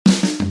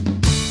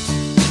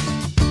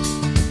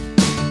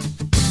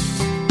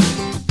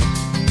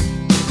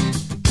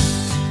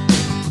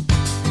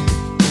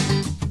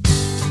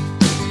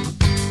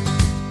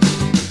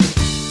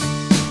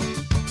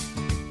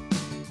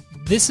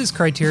This is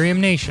Criterium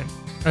Nation,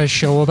 a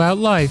show about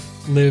life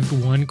lived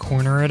one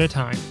corner at a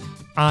time.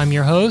 I'm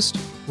your host,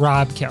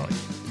 Rob Kelly.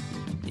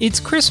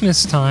 It's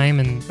Christmas time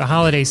and the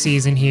holiday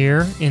season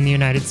here in the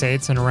United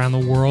States and around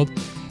the world,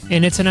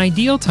 and it's an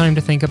ideal time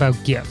to think about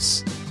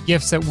gifts.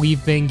 Gifts that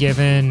we've been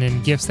given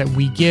and gifts that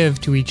we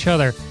give to each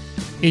other,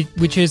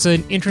 which is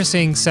an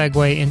interesting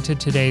segue into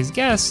today's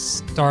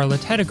guest, Starla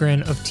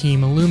Tedegren of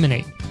Team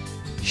Illuminate.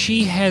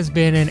 She has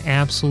been an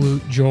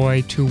absolute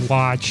joy to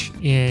watch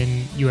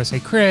in USA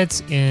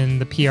Crits, in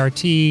the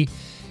PRT,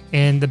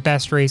 and the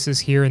best races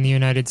here in the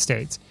United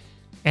States.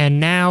 And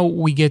now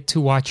we get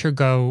to watch her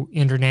go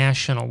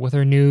international with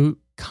her new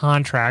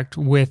contract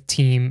with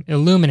Team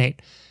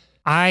Illuminate.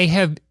 I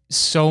have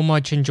so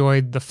much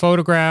enjoyed the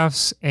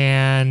photographs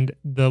and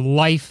the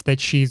life that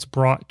she's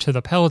brought to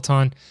the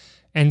peloton.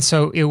 And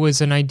so it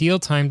was an ideal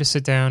time to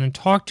sit down and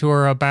talk to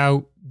her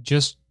about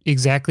just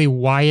exactly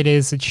why it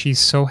is that she's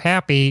so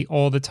happy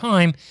all the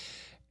time.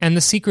 And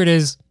the secret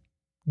is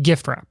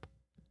gift wrap.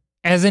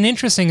 As an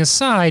interesting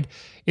aside,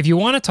 if you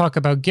want to talk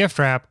about gift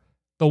wrap,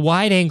 the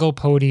Wide Angle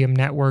Podium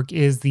Network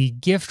is the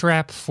gift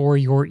wrap for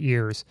your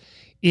ears.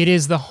 It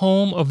is the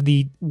home of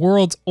the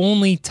world's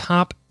only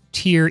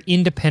top-tier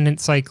independent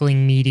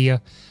cycling media,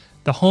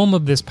 the home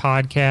of this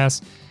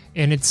podcast,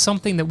 and it's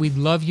something that we'd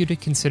love you to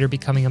consider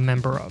becoming a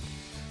member of.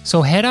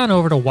 So head on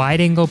over to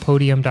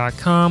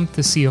wideanglepodium.com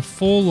to see a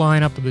full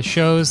lineup of the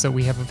shows that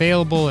we have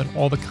available and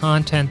all the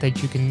content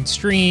that you can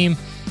stream,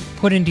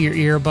 put into your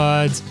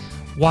earbuds,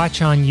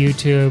 watch on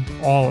YouTube,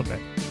 all of it.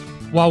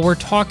 While we're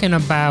talking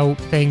about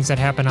things that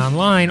happen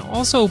online,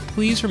 also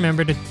please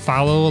remember to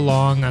follow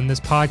along on this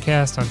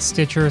podcast on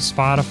Stitcher,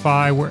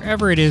 Spotify,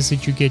 wherever it is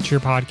that you get your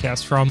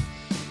podcast from.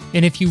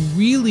 And if you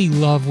really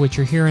love what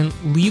you're hearing,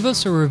 leave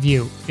us a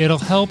review. It'll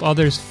help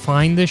others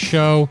find this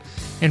show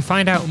and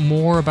find out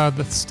more about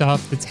the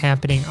stuff that's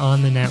happening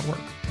on the network.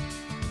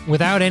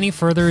 Without any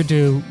further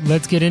ado,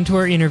 let's get into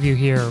our interview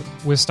here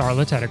with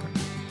Starla Tedegren.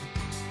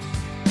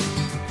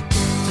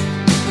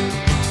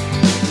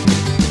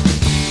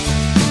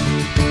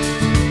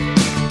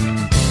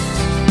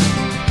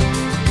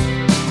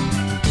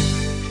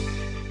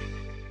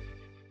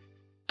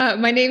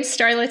 My name's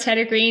Starla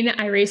Tedegren.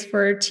 I race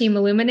for Team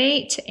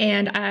Illuminate,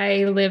 and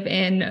I live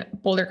in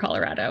Boulder,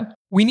 Colorado.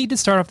 We need to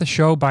start off the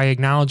show by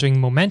acknowledging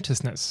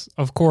momentousness.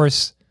 Of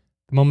course,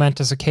 the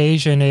momentous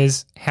occasion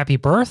is happy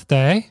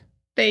birthday.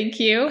 Thank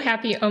you.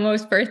 Happy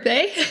almost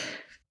birthday.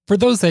 For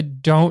those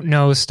that don't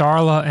know,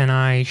 Starla and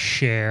I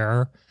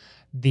share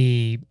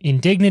the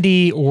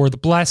indignity or the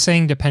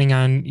blessing, depending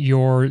on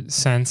your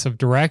sense of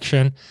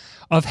direction,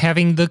 of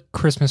having the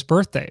Christmas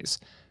birthdays.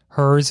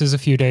 Hers is a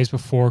few days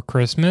before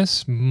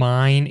Christmas.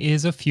 Mine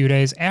is a few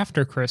days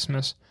after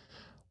Christmas.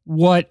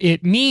 What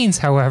it means,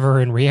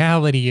 however, in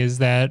reality is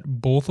that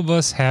both of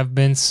us have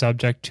been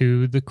subject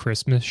to the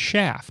Christmas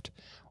shaft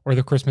or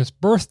the Christmas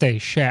birthday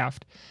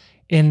shaft,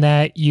 in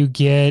that you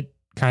get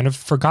kind of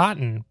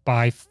forgotten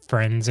by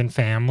friends and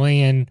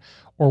family, and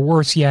or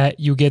worse yet,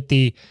 you get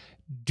the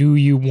do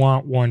you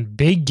want one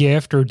big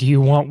gift or do you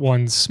want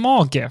one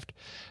small gift?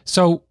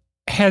 So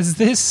has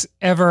this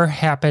ever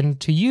happened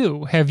to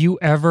you? Have you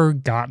ever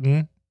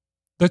gotten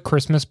the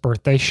Christmas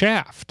birthday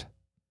shaft?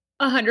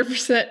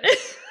 100%.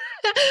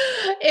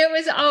 It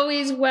was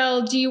always,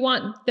 well, do you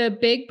want the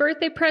big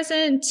birthday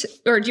present,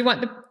 or do you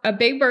want a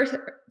big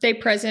birthday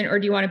present, or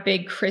do you want a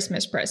big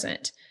Christmas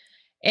present?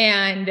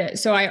 And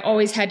so I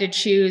always had to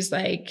choose,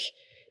 like,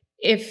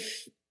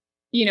 if,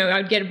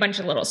 I'd get a bunch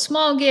of little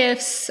small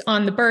gifts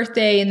on the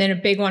birthday and then a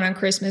big one on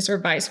Christmas, or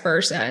vice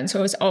versa. And so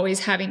I was always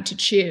having to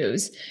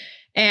choose.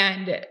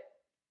 And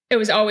it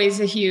was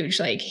always a huge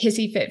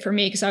hissy fit for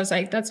me, because I was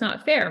like, that's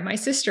not fair. My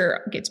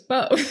sister gets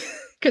both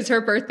because her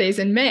birthday's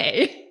in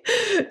May.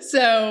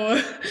 So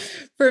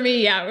for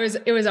me, yeah,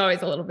 it was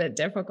always a little bit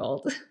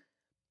difficult.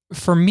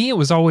 For me, it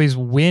was always,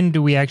 when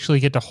do we actually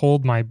get to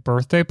hold my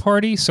birthday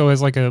party? So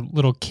as like a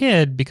little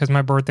kid, because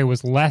my birthday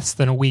was less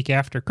than a week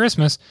after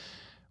Christmas,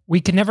 we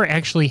could never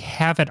actually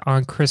have it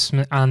on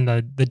Christmas, on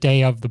the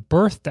day of the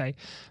birthday,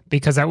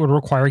 because that would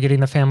require getting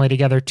the family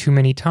together too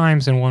many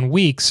times in 1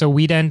 week. So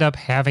we'd end up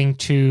having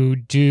to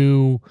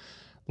do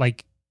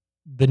like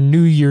the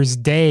New Year's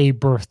Day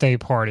birthday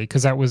party,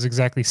 because that was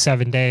exactly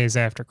 7 days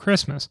after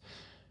Christmas.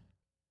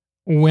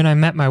 When I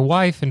met my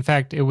wife, in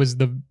fact, it was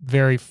the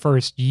very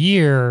first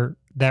year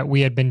that we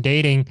had been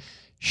dating,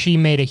 she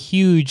made a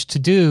huge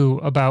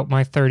to-do about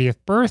my 30th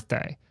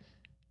birthday.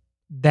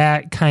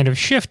 That kind of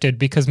shifted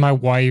because my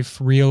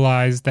wife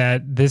realized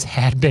that this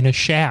had been a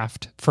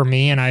shaft for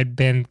me, and I'd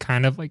been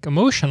kind of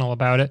emotional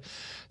about it.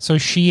 So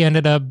she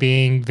ended up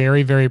being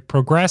very, very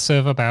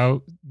progressive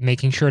about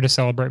making sure to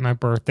celebrate my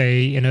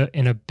birthday in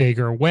a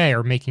bigger way,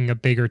 or making a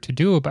bigger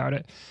to-do about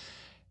it.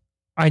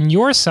 On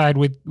your side,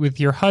 with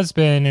your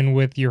husband and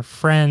with your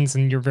friends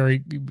and your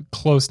very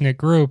close-knit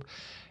group,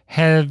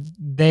 have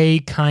they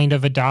kind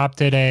of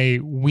adopted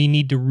we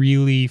need to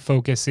really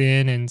focus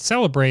in and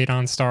celebrate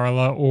on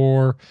Starla,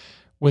 or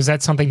was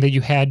that something that you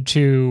had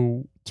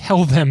to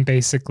tell them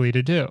basically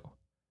to do?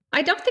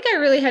 I don't think I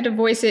really had to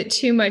voice it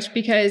too much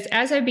because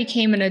as I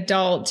became an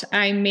adult,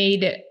 I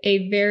made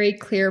a very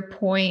clear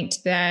point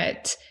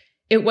that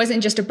it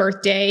wasn't just a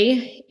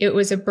birthday, it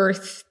was a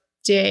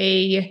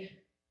birthday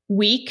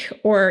week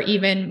or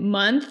even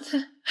month.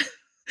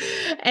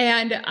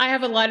 And I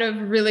have a lot of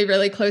really,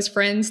 really close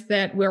friends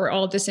that were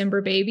all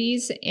December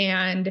babies,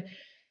 and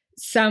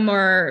some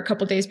are a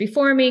couple days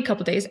before me, a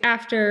couple days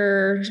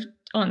after,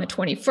 on the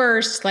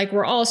 21st. Like,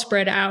 we're all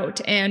spread out,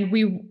 and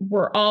we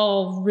were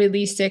all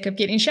really sick of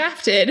getting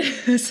shafted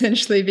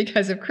essentially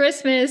because of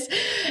Christmas.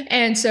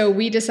 And so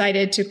we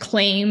decided to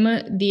claim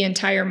the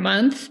entire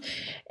month,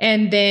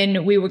 and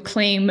then we would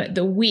claim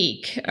the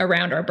week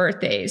around our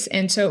birthdays.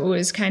 And so it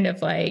was kind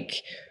of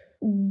like,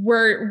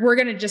 we're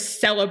going to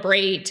just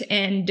celebrate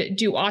and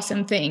do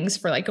awesome things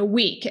for like a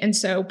week. And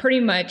so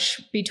pretty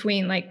much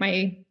between like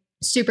my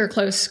super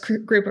close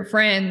group of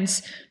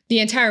friends, the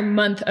entire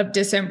month of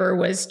December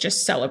was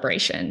just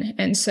celebration.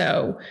 And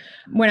so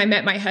when I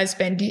met my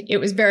husband, it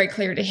was very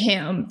clear to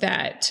him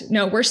that,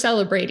 no, we're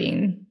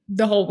celebrating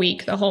the whole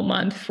week, the whole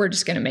month. We're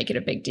just going to make it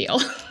a big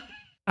deal.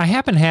 I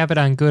happen to have it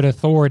on good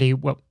authority,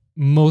 well,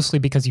 mostly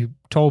because you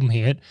told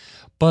me it,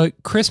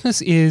 but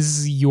Christmas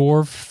is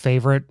your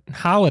favorite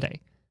holiday.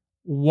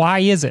 Why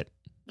is it?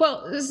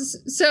 Well,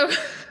 so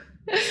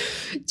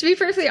to be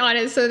perfectly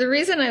honest, so the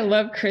reason I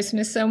love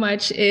Christmas so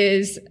much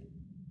is,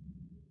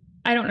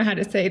 I don't know how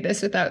to say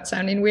this without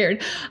sounding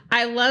weird.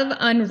 I love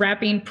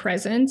unwrapping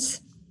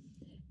presents,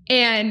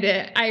 and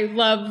I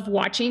love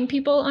watching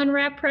people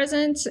unwrap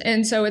presents.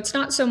 And so it's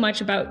not so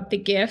much about the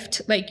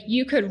gift. Like,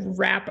 you could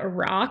wrap a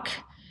rock,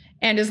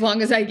 and as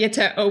long as I get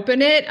to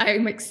open it,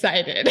 I'm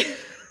excited.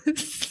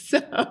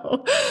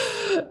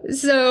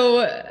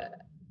 So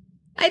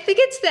I think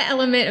it's the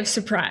element of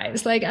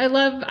surprise. Like, I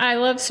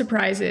love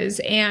surprises,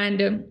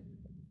 and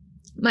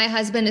my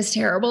husband is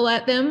terrible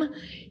at them.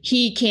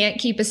 He can't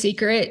keep a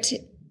secret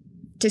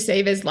to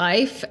save his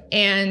life.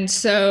 And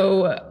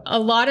so a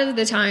lot of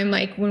the time,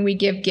 like when we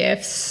give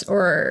gifts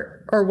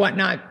or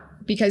whatnot,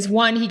 because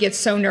one, he gets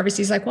so nervous.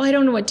 He's like, well, I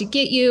don't know what to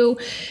get you.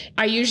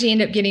 I usually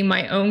end up getting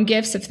my own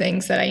gifts of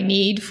things that I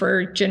need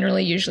for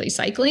usually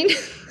cycling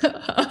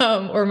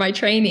or my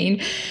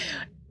training.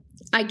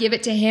 I give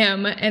it to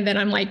him, and then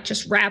I'm like,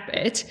 just wrap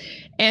it.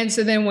 And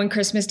so then when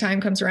Christmas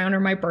time comes around or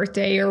my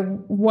birthday or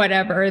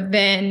whatever,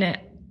 then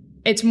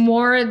it's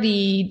more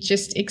the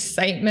just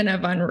excitement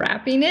of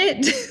unwrapping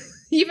it,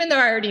 even though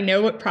I already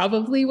know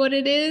what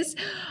it is.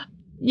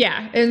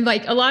 Yeah. And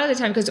like a lot of the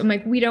time, because I'm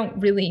like, we don't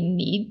really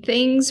need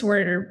things.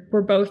 We're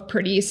both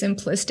pretty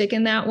simplistic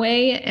in that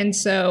way. And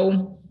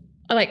so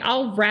like,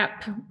 I'll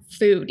wrap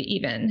food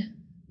even.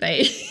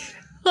 Like,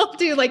 I'll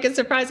do like a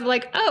surprise of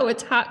like, oh,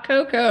 it's hot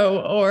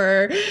cocoa,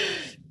 or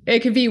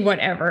it could be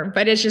whatever.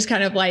 But it's just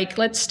kind of like,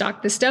 let's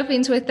stock the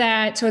stuffings with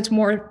that. So it's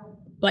more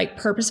like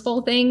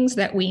purposeful things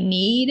that we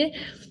need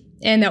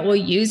and that we'll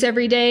use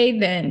every day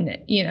than,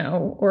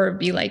 or it'd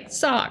be like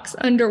socks,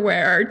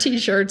 underwear,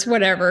 t-shirts,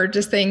 whatever,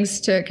 just things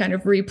to kind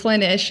of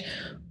replenish.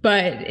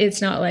 But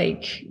it's not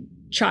like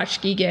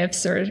tchotchke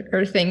gifts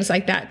or things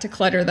like that to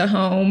clutter the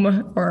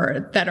home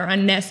or that are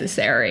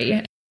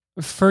unnecessary.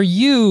 For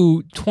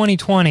you,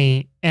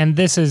 2020, and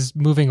this is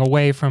moving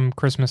away from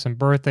Christmas and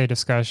birthday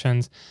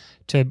discussions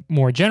to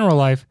more general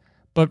life,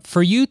 but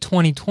for you,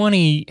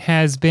 2020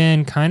 has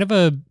been kind of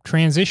a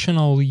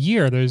transitional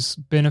year. There's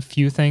been a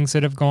few things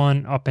that have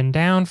gone up and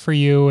down for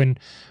you, and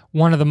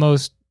one of the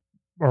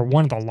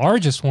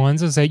largest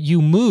ones is that you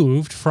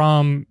moved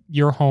from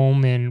your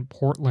home in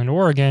Portland,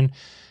 Oregon,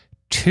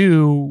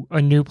 to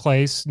a new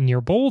place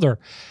near Boulder.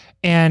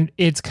 And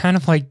it's kind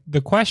of like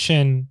the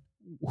question,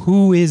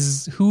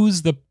 who's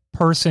the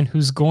person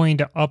who's going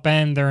to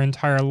upend their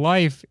entire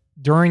life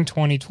during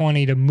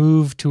 2020 to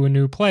move to a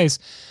new place?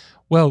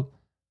 Well,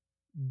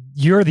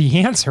 you're the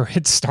answer.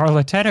 It's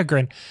Starla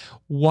Tedegren.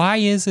 Why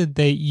is it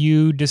that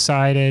you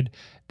decided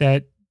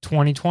that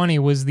 2020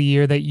 was the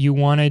year that you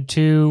wanted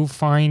to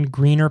find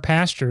greener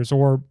pastures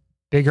or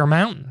bigger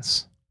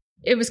mountains?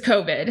 It was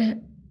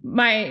COVID.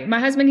 My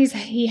husband,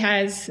 he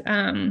has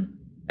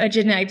a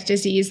genetic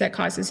disease that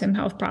causes him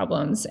health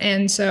problems.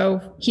 And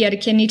so he had a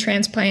kidney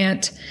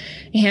transplant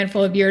a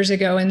handful of years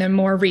ago. And then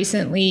more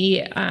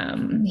recently,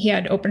 he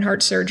had open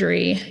heart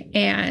surgery,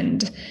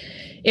 and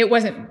it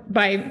wasn't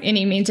by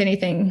any means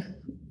anything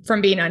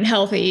from being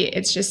unhealthy.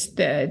 It's just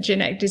the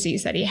genetic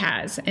disease that he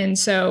has. And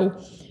so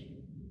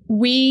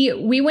we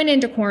went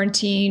into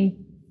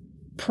quarantine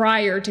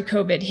prior to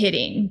COVID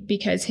hitting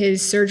because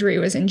his surgery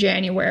was in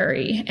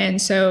January.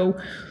 And so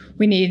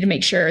we needed to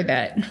make sure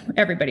that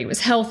everybody was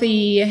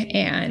healthy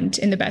and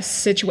in the best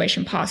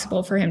situation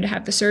possible for him to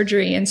have the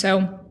surgery. And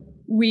so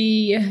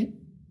we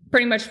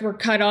pretty much were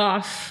cut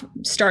off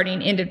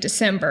starting end of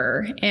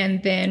December,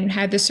 and then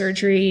had the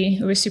surgery.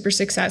 It was super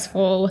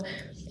successful.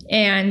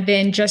 And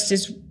then just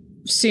as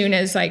soon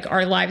as like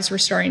our lives were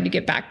starting to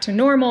get back to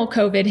normal,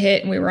 COVID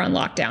hit and we were on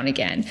lockdown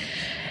again.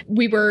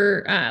 We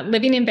were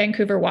living in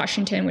Vancouver,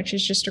 Washington, which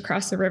is just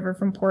across the river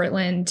from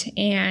Portland.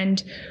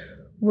 And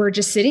we're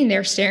just sitting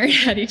there staring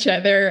at each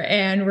other,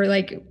 and we're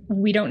like,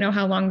 we don't know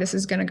how long this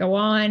is going to go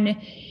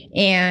on.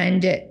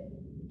 And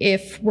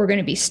if we're going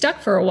to be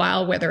stuck for a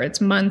while, whether it's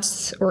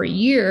months or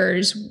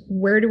years,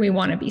 where do we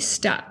want to be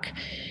stuck?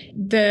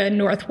 The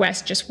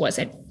Northwest just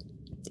wasn't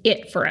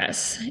it for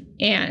us.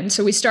 And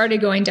so we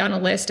started going down a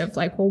list of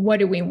like, well, what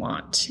do we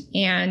want?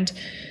 And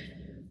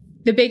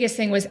the biggest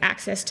thing was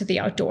access to the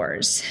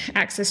outdoors,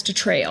 access to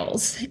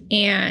trails.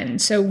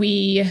 And so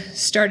we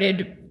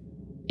started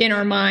in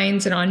our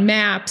minds and on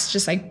maps,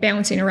 just like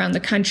bouncing around the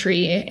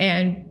country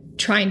and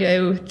trying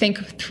to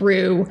think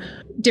through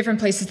different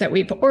places that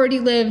we've already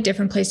lived,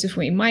 different places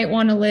we might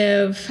want to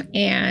live.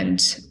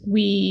 And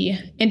we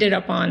ended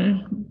up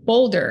on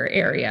Boulder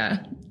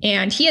area.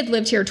 And he had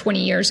lived here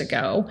 20 years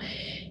ago.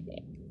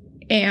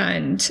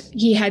 And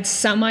he had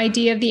some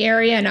idea of the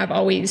area. And I've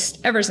always,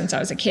 ever since I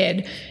was a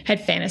kid, had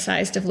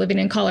fantasized of living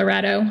in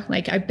Colorado.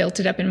 Like I built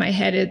it up in my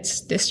head.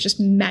 It's this just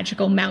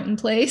magical mountain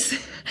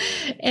place.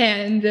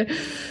 And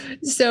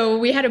so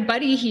we had a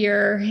buddy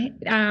here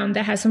that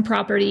has some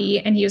property.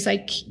 And he was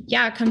like,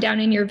 yeah, come down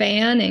in your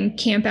van and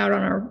camp out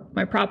on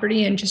my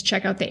property and just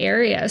check out the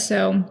area.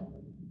 So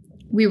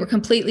we were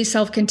completely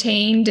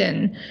self-contained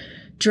and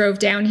drove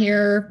down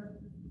here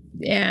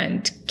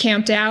and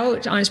camped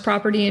out on his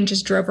property and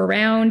just drove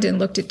around and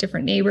looked at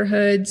different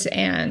neighborhoods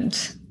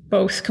and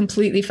both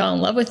completely fell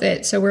in love with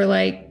it. So we're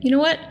like, you know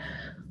what,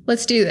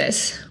 let's do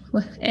this.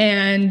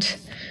 And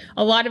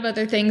a lot of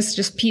other things,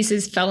 just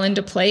pieces fell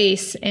into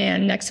place.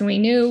 And next thing we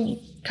knew,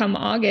 come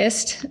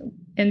August,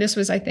 and this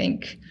was, I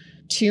think,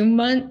 2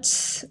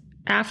 months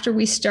after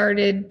we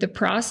started the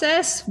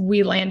process,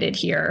 we landed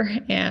here.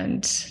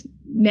 And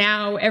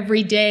now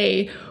every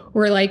day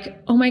we're like,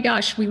 oh my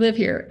gosh, we live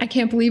here. I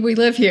can't believe we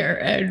live here.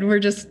 And we're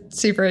just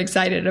super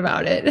excited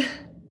about it.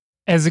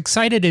 As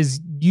excited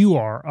as you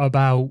are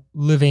about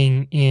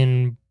living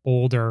in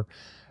Boulder,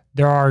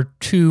 there are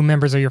two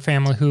members of your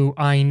family who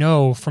I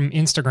know from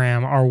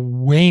Instagram are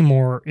way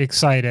more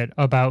excited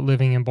about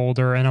living in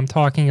Boulder. And I'm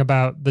talking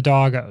about the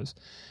doggos.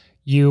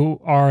 You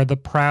are the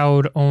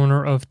proud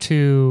owner of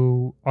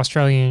 2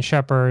 Australian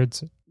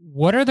Shepherds.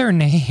 What are their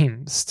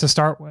names to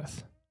start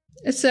with?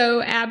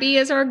 So Abby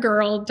is our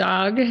girl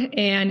dog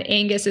and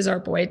Angus is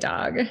our boy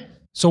dog.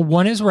 So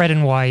one is red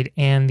and white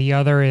and the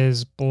other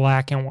is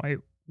black and white.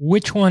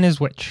 Which one is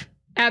which?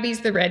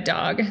 Abby's the red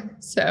dog.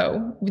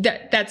 So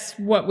that's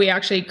what we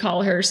actually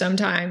call her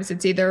sometimes.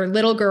 It's either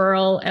little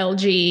girl,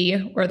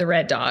 LG, or the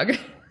red dog.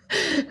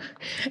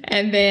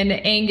 And then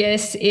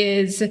Angus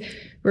is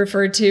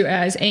referred to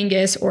as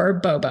Angus or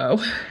Bobo.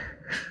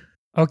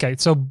 Okay,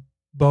 so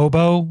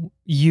Bobo,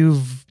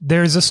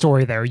 there's a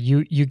story there.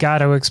 You got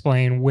to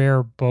explain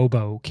where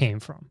Bobo came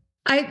from.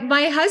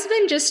 My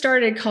husband just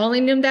started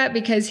calling him that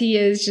because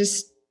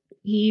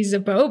he's a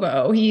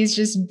Bobo. He's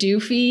just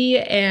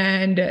doofy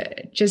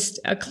and just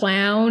a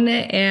clown.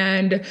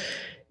 And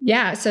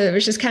yeah, so it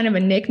was just kind of a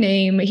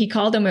nickname. He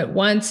called him it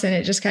once and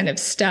it just kind of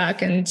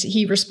stuck and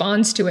he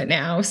responds to it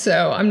now.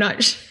 So I'm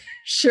not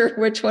sure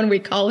which one we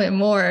call him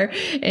more,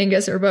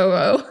 Angus or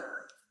Bobo.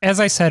 As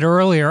I said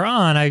earlier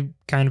on, I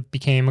kind of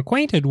became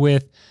acquainted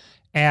with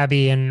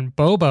Abby and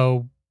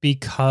Bobo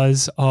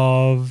because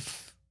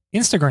of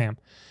Instagram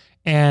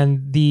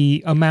and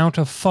the amount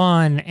of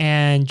fun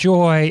and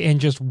joy and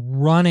just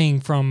running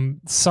from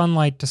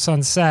sunlight to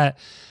sunset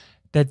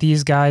that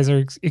these guys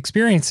are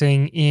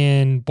experiencing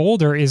in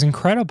Boulder is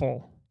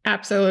incredible.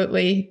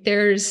 Absolutely.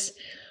 There's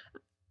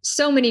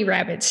so many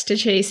rabbits to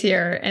chase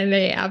here and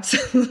they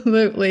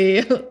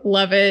absolutely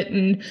love it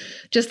and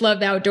just love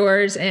the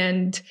outdoors.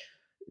 And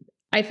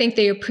I think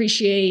they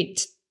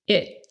appreciate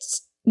it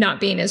not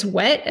being as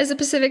wet as the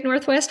Pacific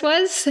Northwest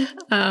was,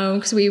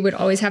 because we would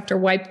always have to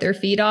wipe their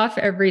feet off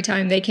every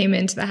time they came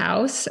into the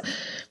house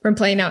from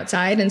playing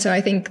outside. And so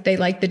I think they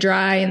like the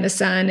dry and the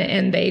sun,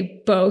 and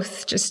they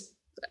both just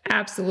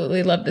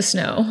absolutely love the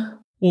snow.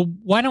 Well,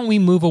 why don't we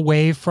move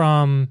away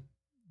from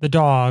the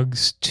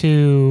dogs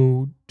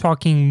to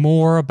talking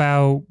more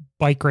about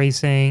bike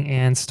racing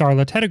and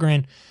Starla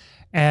Tedegren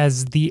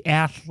as the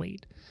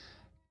athlete?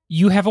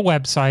 You have a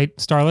website,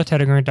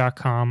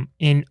 starlatedegren.com,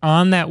 and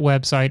on that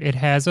website, it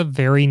has a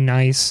very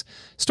nice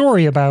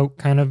story about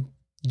kind of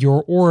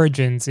your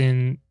origins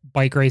in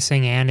bike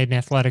racing and in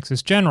athletics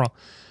as general.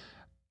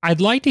 I'd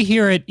like to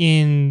hear it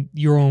in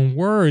your own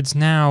words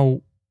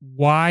now,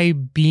 why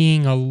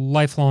being a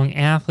lifelong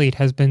athlete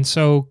has been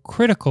so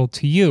critical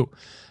to you,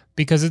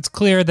 because it's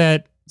clear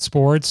that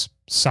sports,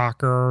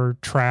 soccer,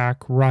 track,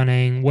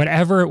 running,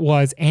 whatever it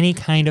was, any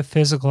kind of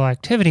physical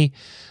activity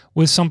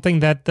was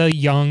something that the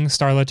young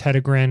Starla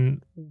Tedegren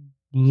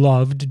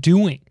loved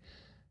doing.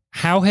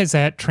 How has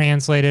that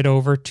translated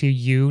over to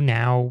you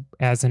now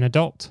as an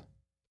adult?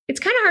 It's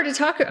kind of hard to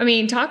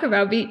talk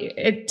about,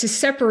 to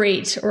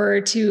separate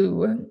or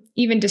to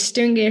even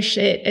distinguish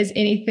it as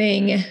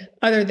anything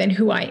other than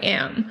who I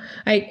am.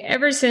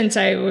 Ever since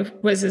I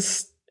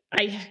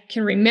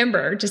can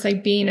remember just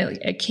like being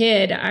a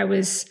kid, I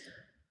was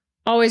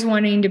always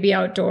wanting to be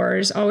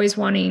outdoors, always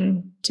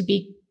wanting to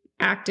be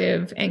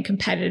active and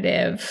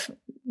competitive,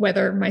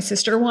 whether my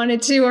sister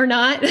wanted to or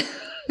not.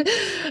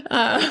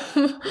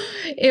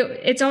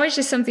 It's always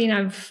just something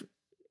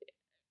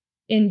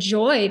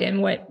enjoyed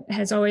and what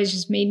has always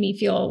just made me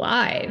feel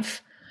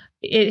alive.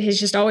 It has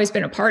just always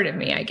been a part of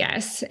me, I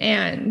guess.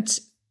 And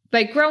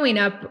like growing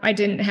up, I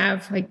didn't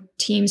have like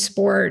team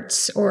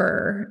sports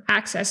or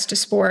access to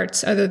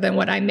sports other than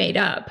what I made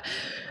up.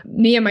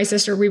 Me and my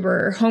sister, we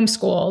were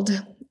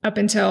homeschooled up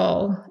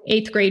until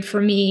 8th grade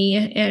for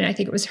me. And I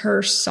think it was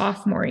her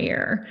sophomore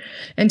year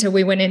until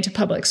we went into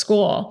public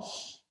school.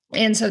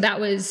 And so that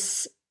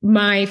was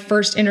my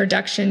first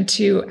introduction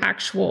to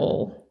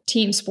actual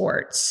team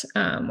sports,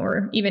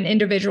 or even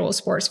individual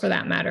sports for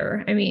that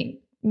matter. I mean,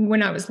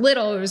 when I was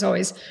little, it was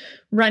always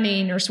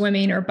running or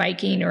swimming or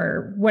biking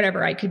or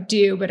whatever I could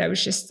do. But I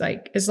was just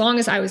like, as long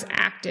as I was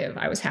active,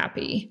 I was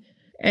happy.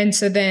 And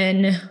so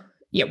then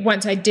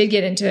once I did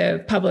get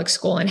into public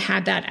school and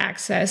had that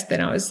access, then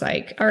I was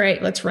like, all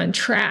right, let's run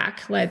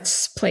track.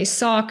 Let's play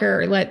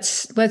soccer.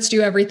 Let's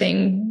do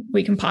everything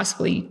we can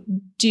possibly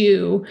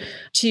do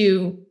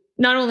to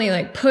not only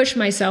like push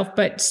myself,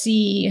 but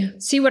see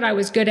what I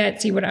was good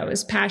at, see what I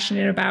was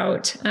passionate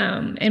about,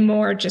 and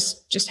more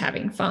just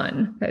having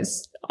fun,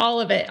 because all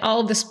of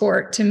the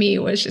sport to me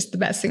was just the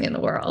best thing in the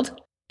world.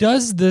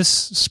 Does this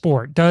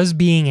sport, does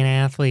being an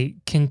athlete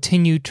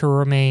continue to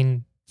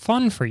remain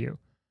fun for you?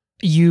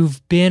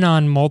 You've been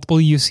on multiple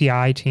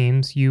UCI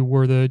teams. You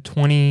were the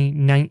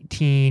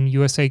 2019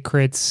 USA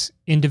Crits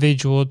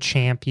individual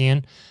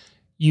champion.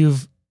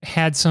 You've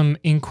had some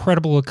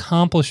incredible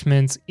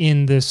accomplishments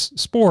in this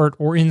sport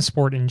or in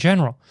sport in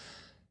general.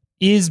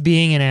 Is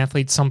being an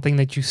athlete something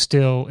that you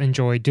still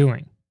enjoy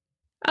doing?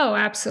 Oh,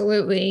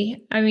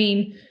 absolutely. I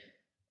mean,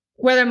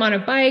 whether I'm on a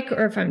bike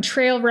or if I'm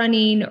trail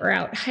running or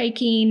out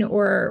hiking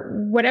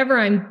or whatever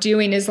I'm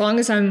doing, as long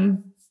as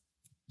I'm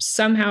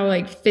somehow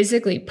like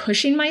physically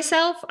pushing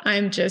myself,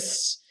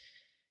 it's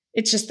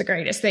just the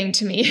greatest thing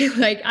to me.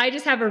 Like I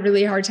just have a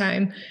really hard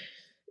time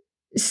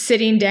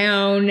sitting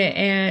down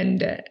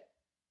and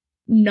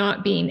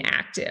not being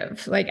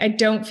active. Like I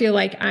don't feel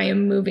like I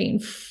am moving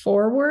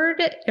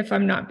forward if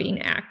I'm not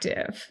being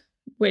active,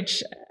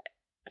 which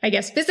I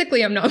guess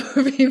physically I'm not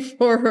moving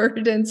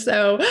forward. And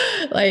so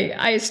like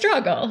I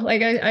struggle,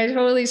 like I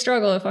totally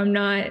struggle if I'm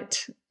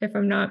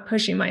not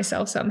pushing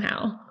myself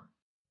somehow.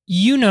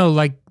 You know,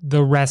 like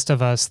the rest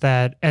of us,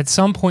 that at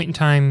some point in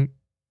time,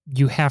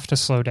 you have to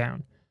slow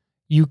down.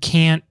 You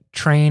can't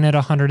train at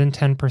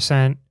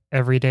 110%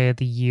 every day of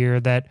the year,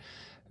 that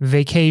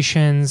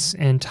vacations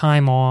and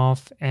time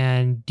off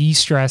and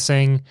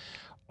de-stressing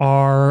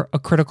are a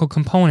critical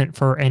component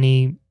for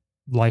any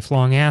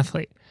lifelong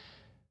athlete.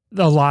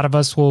 A lot of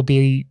us will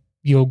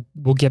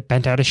get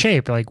bent out of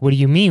shape. Like, what do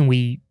you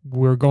mean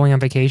we're going on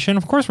vacation?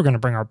 Of course we're going to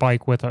bring our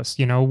bike with us.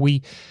 You know,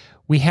 we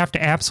have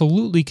to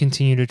absolutely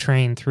continue to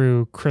train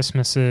through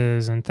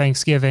Christmases and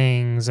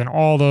Thanksgivings and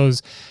all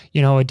those,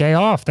 a day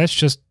off. That's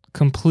just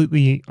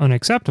completely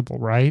unacceptable,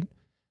 right?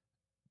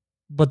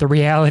 But the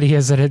reality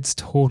is that it's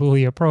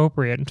totally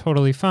appropriate and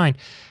totally fine.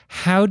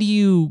 How do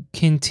you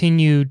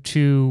continue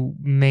to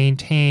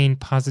maintain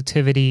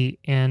positivity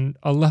and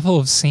a level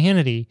of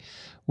sanity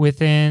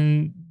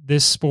within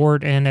this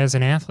sport and as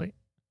an athlete?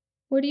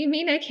 What do you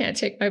mean I can't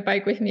take my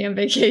bike with me on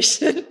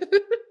vacation?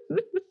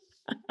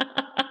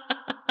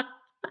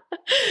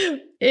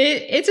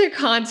 It's a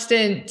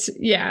constant,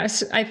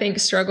 I think,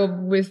 struggle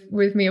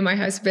with me and my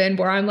husband,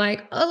 where I'm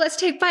like, oh, let's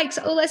take bikes.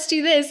 Oh, let's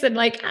do this. And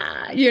like,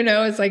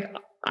 it's like,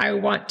 I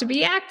want to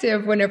be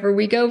active whenever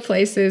we go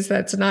places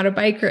that's not a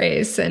bike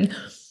race. And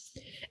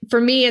for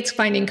me, it's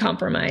finding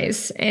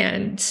compromise.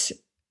 And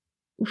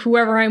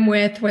whoever I'm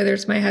with, whether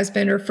it's my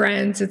husband or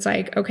friends, it's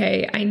like,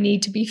 okay, I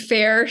need to be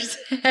fair to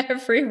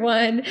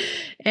everyone.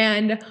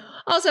 And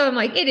also I'm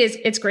like,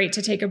 it's great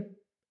to take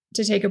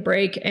a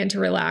break and to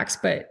relax.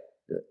 But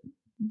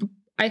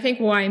I think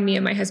why me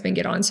and my husband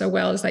get on so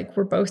well is like,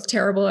 we're both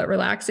terrible at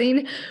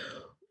relaxing.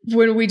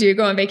 When we do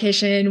go on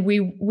vacation, we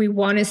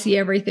want to see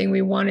everything.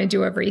 We want to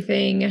do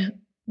everything.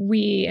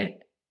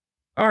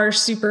 We're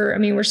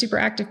super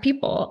active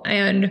people.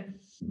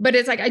 But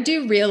it's like, I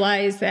do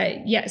realize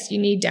that, yes, you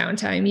need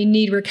downtime. You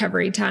need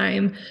recovery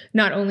time,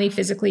 not only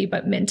physically,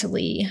 but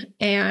mentally.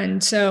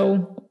 And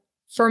so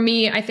for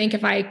me, I think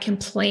if I can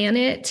plan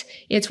it,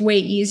 it's way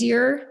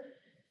easier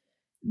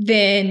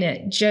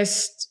than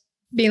just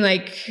being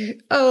like,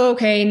 oh,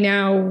 okay,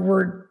 now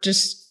we're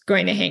just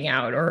going to hang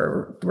out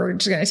or we're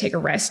just going to take a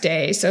rest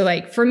day. So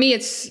like for me,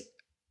 it's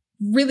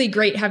really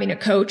great having a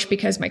coach,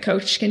 because my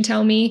coach can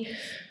tell me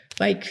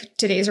like,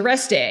 today's a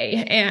rest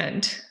day,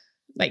 and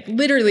like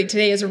literally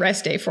today is a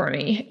rest day for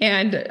me.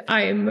 And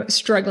I'm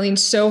struggling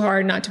so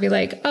hard not to be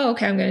like, oh,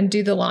 okay, I'm going to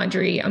do the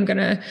laundry. I'm going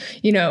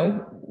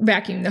to,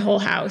 vacuum the whole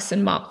house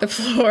and mop the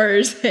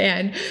floors.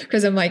 And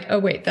because I'm like, oh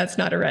wait, that's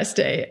not a rest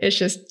day. It's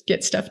just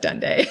get stuff done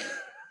day.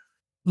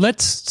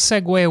 Let's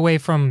segue away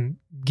from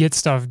get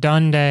stuff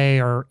done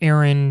day or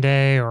errand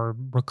day or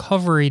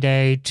recovery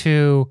day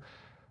to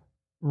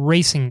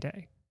racing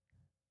day.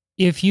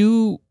 If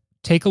you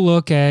take a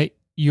look at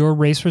your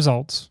race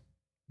results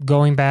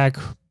going back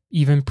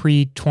even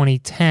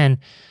pre-2010,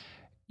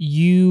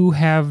 you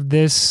have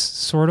this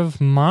sort of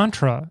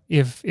mantra,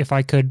 if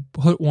I could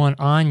put one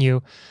on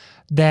you,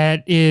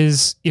 that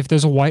is, if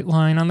there's a white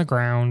line on the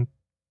ground,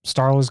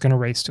 Starla is going to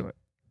race to it.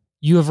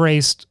 You have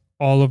raced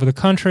all over the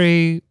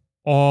country,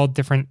 all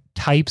different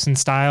types and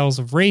styles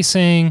of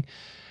racing.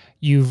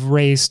 You've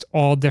raced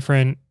all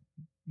different,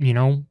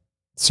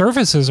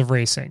 surfaces of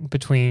racing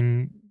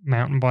between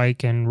mountain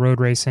bike and road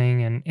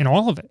racing and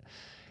all of it.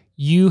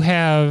 You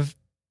have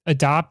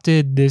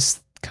adopted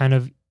this kind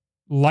of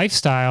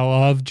lifestyle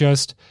of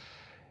just,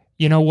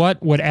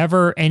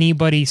 whatever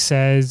anybody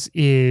says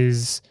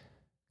is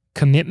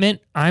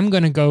commitment, I'm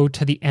going to go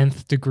to the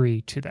nth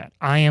degree to that.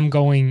 I am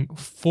going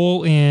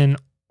full in,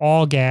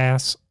 all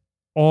gas,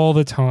 all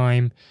the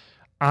time.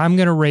 I'm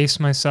going to race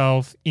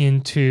myself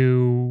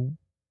into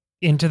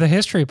the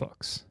history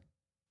books.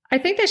 I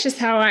think that's just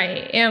how I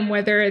am,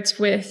 whether it's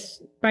with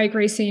bike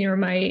racing or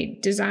my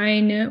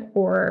design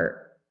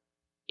or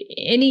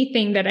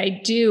anything that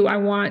I do. I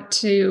want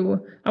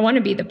to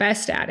be the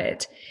best at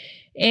it.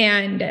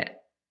 And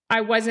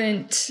I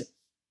wasn't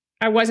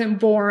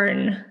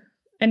born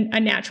a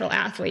natural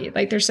athlete.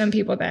 Like there's some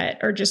people that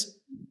are just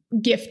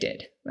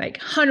gifted, like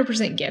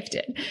 100%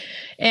 gifted.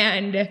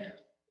 And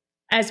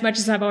as much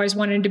as I've always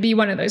wanted to be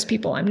one of those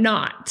people, I'm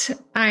not.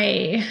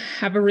 I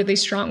have a really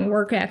strong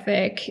work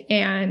ethic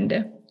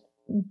and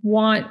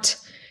want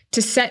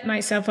to set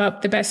myself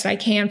up the best I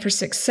can for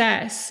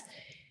success.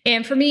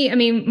 And for me,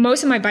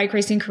 most of my bike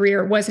racing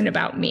career wasn't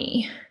about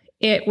me.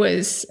 It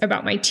was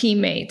about my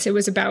teammates. It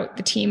was about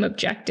the team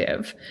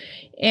objective.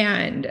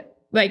 And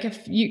like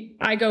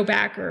I go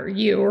back, or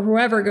you or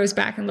whoever goes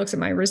back and looks at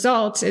my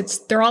results,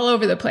 they're all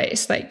over the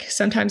place. Like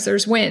sometimes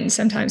there's wins,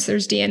 sometimes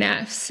there's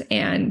DNFs.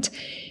 And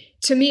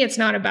to me, it's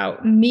not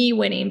about me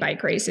winning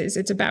bike races.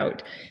 It's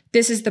about,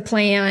 this is the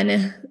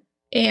plan,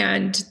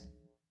 and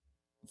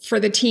for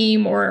the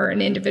team or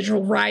an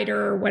individual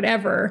rider or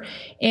whatever.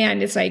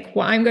 And it's like,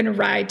 well, I'm going to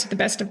ride to the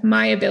best of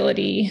my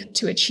ability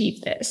to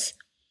achieve this.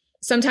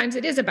 Sometimes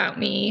it is about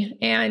me,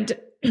 and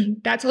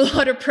that's a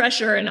lot of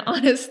pressure. And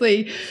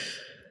honestly,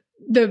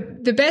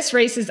 the best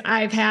races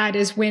I've had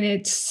is when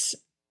it's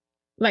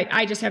like,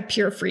 I just have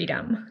pure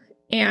freedom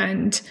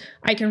and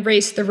I can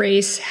race the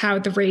race how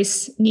the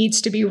race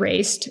needs to be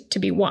raced to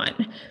be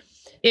won.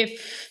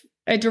 If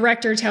a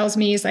director tells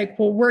me, he's like,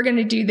 well, we're going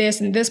to do this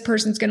and this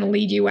person's going to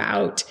lead you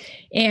out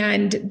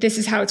and this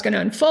is how it's going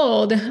to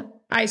unfold,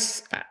 I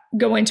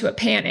go into a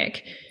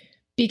panic,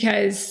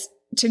 because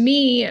to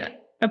me,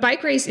 a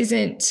bike race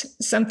isn't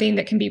something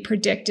that can be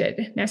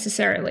predicted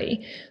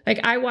necessarily.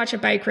 Like I watch a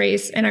bike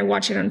race and I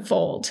watch it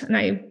unfold, and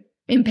I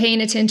am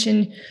paying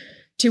attention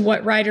to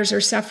what riders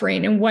are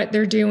suffering and what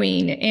they're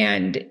doing.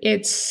 And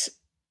it's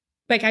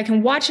like, I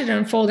can watch it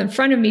unfold in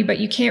front of me, but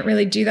you can't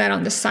really do that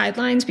on the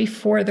sidelines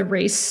before the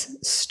race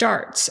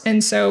starts.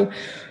 And so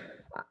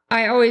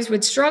I always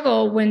would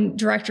struggle when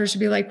directors would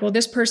be like, well,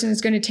 this person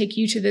is going to take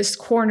you to this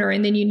corner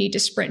and then you need to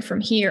sprint from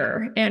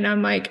here. And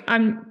I'm like,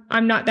 I'm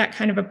not that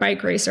kind of a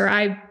bike racer.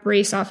 I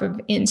race off of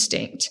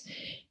instinct.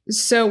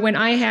 So when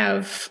I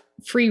have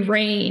free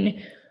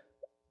reign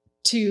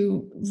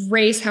to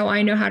race how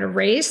I know how to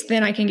race,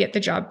 then I can get the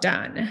job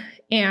done.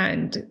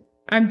 And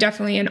I'm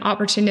definitely an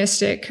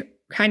opportunistic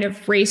kind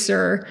of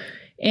racer.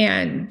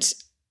 And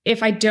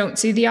if I don't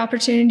see the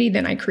opportunity,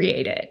 then I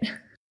create it.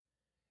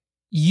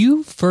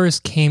 You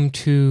first came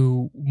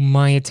to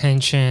my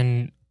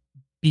attention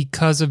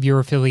because of your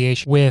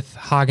affiliation with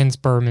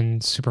Hagens Berman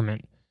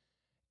Superman.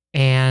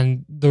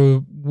 And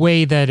the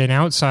way that an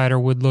outsider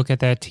would look at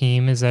that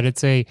team is that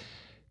it's a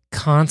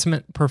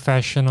consummate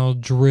professional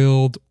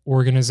drilled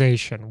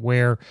organization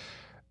where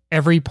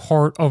every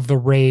part of the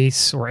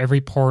race or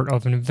every part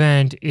of an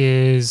event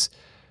is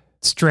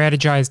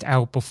strategized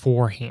out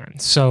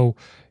beforehand. So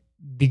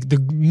the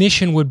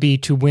mission would be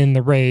to win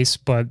the race,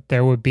 but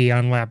there would be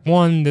on lap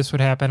 1, this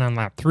would happen, on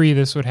lap 3,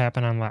 this would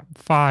happen, on lap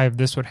 5,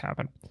 this would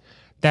happen.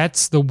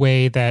 That's the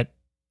way that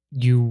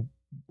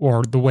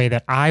the way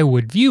that I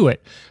would view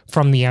it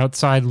from the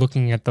outside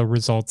looking at the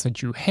results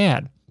that you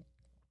had.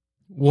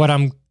 What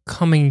I'm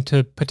coming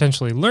to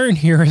potentially learn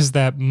here is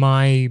that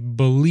my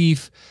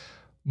belief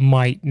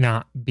might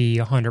not be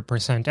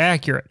 100%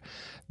 accurate,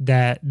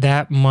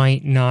 that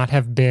might not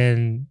have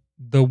been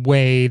the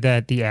way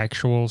that the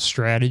actual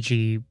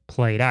strategy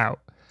played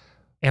out.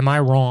 Am I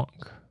wrong?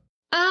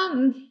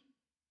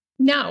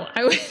 No,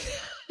 I would.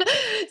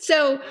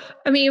 So,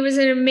 it was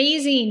an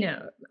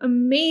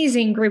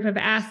amazing group of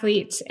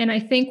athletes. And I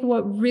think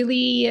what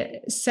really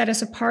set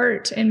us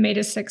apart and made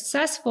us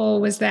successful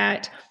was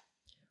that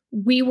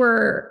we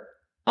were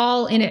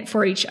all in it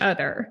for each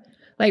other.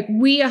 Like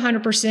we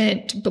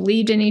 100%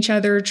 believed in each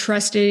other,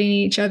 trusted in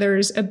each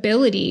other's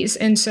abilities.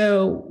 And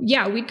so,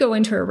 yeah, we'd go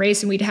into a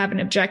race and we'd have an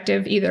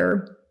objective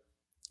either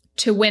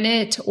to win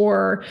it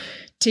or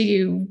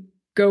to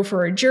go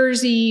for a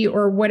jersey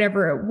or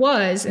whatever it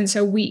was. And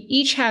so we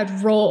each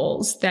had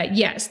roles that,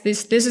 yes,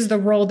 this is the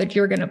role that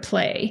you're going to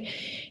play.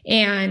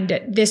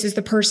 And this is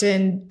the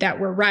person that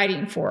we're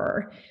riding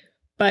for.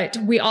 But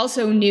we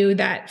also knew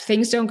that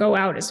things don't go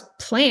out as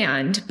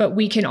planned, but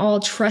we can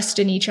all trust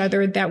in each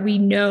other, that we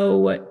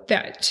know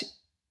that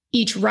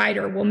each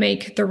rider will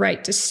make the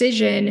right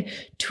decision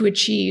to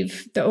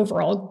achieve the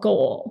overall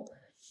goal.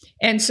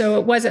 And so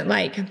it wasn't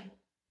like,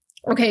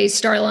 okay,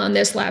 Starla on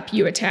this lap,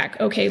 you attack.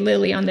 Okay,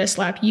 Lily on this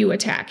lap, you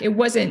attack. It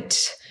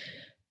wasn't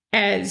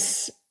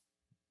as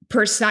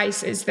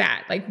precise as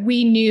that. Like,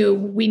 we knew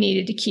we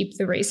needed to keep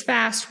the race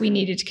fast. We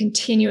needed to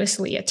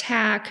continuously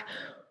attack,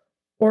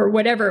 or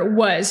whatever it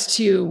was,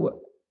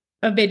 to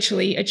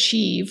eventually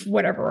achieve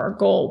whatever our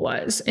goal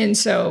was. And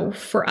so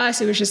for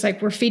us, it was just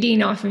like, we're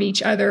feeding off of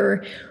each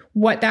other.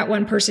 What that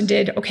one person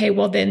did, okay,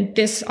 well then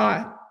this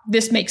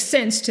makes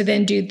sense to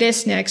then do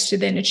this next to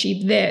then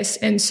achieve this.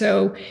 And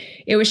so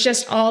it was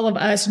just all of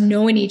us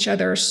knowing each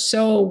other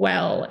so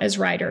well as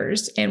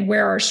riders and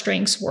where our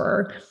strengths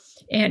were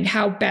and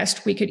how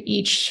best we could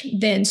each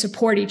then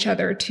support each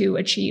other to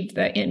achieve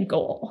the end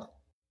goal.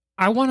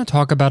 I want to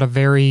talk about a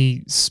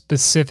very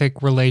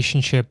specific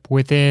relationship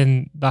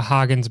within the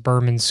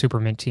Hagens-Berman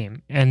Superman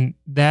team, and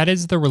that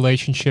is the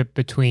relationship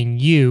between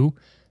you,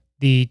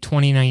 the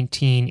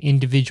 2019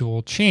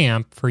 individual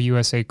champ for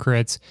USA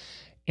Crits,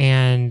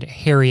 and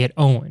Harriet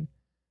Owen,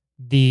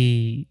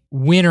 the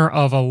winner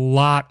of a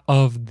lot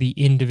of the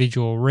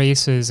individual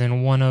races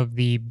and one of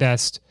the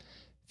best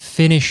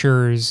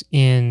finishers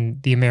in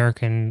the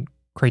American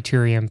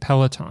Criterium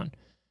Peloton.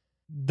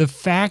 The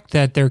fact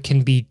that there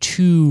can be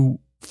two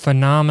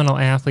phenomenal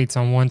athletes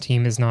on one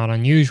team is not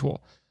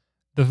unusual.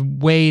 The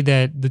way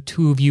that the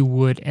two of you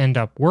would end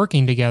up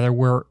working together,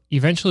 where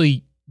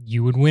eventually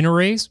you would win a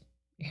race,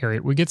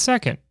 Harriet would get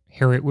second.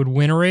 Harriet would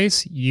win a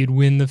race, you'd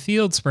win the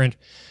field sprint.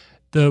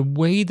 The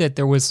way that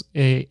there was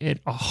a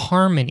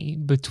harmony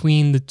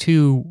between the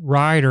two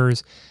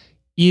riders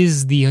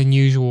is the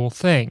unusual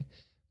thing,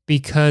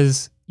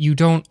 because you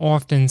don't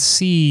often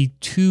see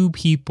two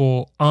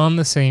people on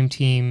the same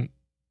team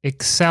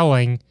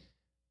excelling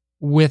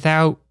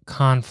without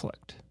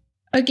conflict.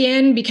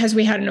 Again, because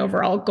we had an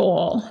overall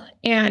goal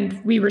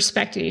and we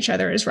respected each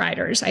other as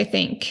riders, I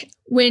think.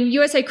 When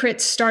USA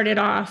Crits started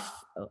off,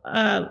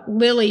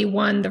 Lily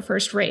won the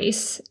first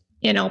race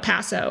in El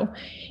Paso.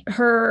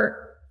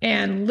 Her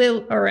and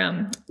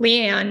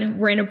Leanne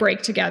were in a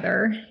break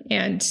together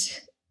and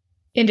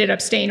ended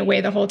up staying away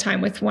the whole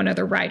time with one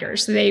other rider.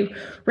 So they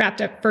wrapped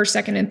up first,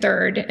 second, and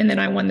third, and then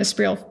I won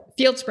the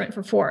field sprint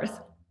for fourth.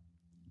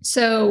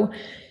 So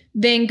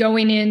then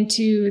going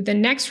into the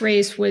next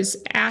race was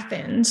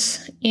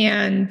Athens,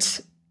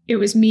 and it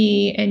was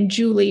me and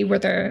Julie were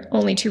the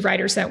only two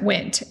riders that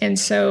went. And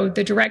so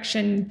the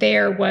direction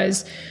there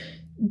was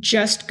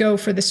just go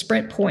for the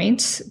sprint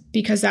points,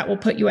 because that will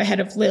put you ahead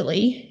of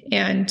Lily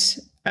and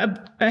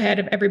ahead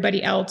of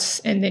everybody else,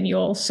 and then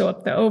you'll sew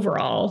up the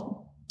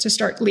overall to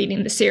start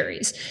leading the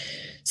series.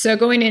 So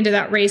going into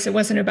that race, it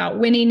wasn't about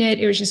winning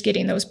it was just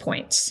getting those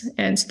points.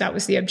 And so that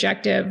was the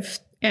objective.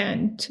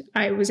 And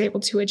I was able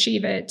to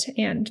achieve it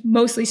and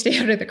mostly stay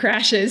out of the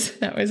crashes.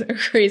 That was a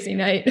crazy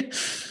night.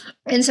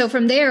 And so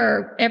from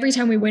there, every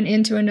time we went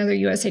into another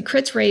USA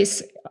Crits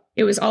race,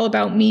 it was all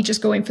about me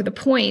just going for the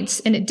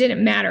points. And it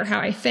didn't matter how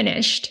I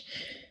finished,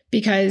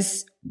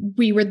 because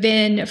we were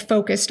then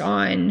focused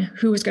on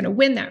who was going to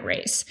win that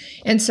race.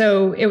 And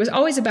so it was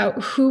always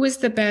about who was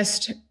the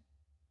best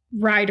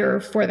rider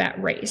for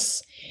that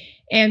race.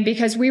 And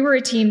because we were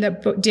a team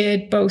that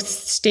did both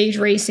stage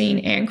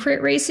racing and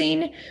crit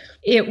racing,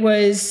 it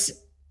was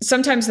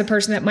sometimes the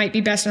person that might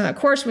be best on that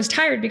course was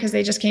tired because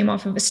they just came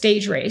off of a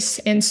stage race.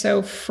 And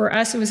so for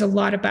us, it was a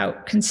lot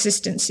about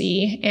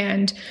consistency.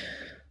 And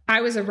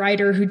I was a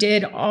rider who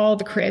did all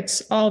the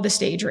crits, all the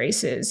stage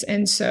races.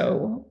 And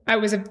so I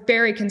was a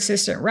very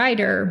consistent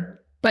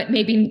rider, but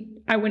maybe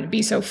I wouldn't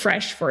be so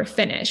fresh for a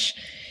finish.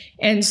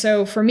 And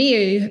so for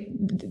me,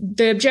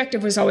 the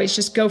objective was always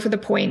just go for the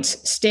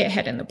points, stay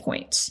ahead in the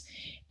points.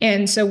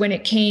 And so when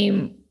it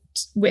came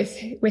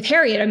with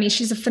Harriet, I mean,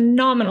 she's a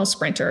phenomenal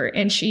sprinter,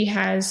 and she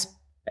has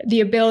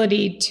the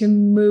ability to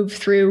move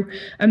through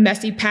a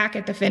messy pack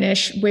at the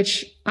finish,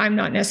 which I'm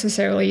not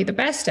necessarily the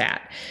best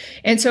at.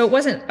 And so it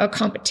wasn't a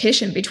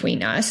competition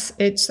between us.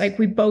 It's like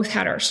we both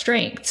had our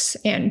strengths,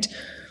 and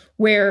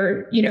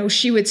where, you know,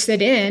 she would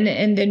sit in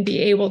and then be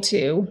able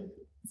to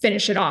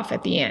finish it off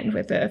at the end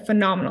with a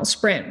phenomenal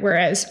sprint.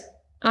 Whereas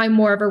I'm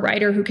more of a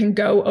rider who can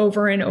go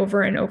over and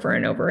over and over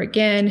and over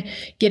again,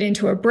 get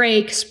into a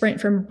break,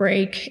 sprint from a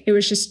break. It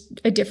was just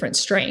a different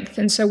strength.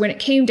 And so when it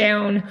came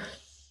down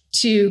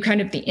to kind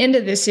of the end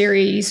of the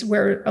series,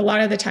 where a lot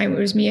of the time it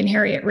was me and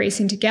Harriet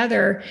racing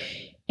together,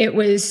 it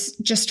was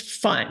just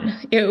fun.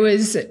 It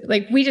was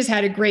like, we just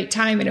had a great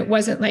time. And it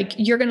wasn't like,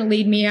 you're going to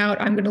lead me out,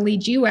 I'm going to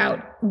lead you out.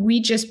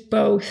 We just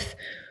both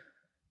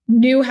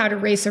knew how to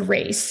race a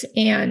race.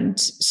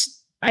 And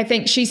I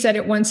think she said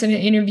it once in an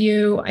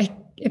interview, I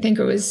think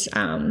it was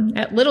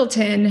at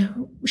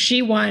Littleton,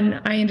 she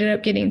won, I ended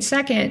up getting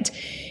second.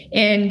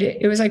 And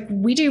it was like,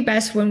 we do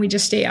best when we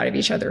just stay out of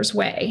each other's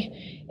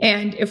way.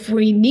 And if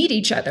we need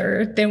each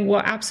other, then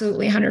we'll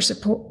absolutely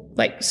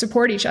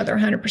support each other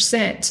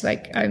 100%.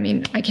 Like, I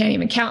mean, I can't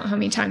even count how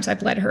many times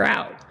I've let her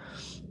out.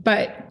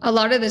 But a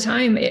lot of the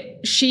time,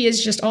 she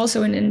is just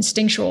also an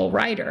instinctual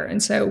rider.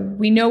 And so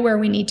we know where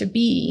we need to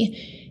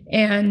be.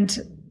 And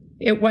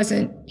it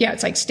wasn't,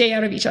 it's like stay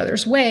out of each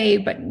other's way,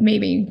 but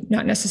maybe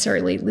not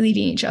necessarily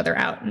leading each other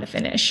out in the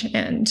finish.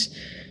 And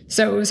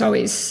so it was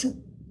always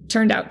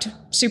turned out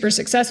super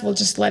successful.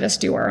 Just let us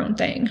do our own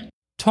thing.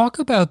 Talk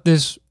about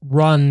this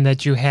run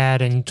that you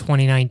had in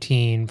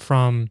 2019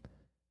 from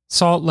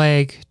Salt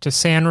Lake to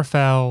San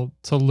Rafael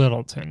to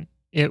Littleton.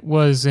 It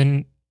was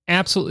an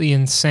absolutely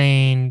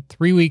insane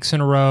 3 weeks in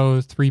a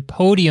row, 3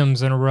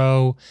 podiums in a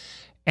row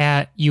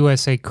at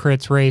USA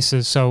Crits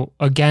races. So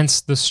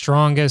against the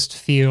strongest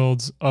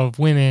fields of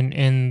women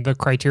in the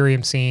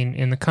criterium scene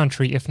in the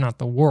country, if not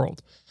the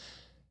world.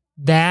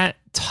 That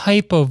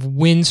type of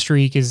win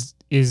streak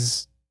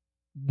is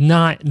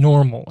not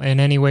normal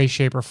in any way,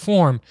 shape, or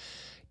form.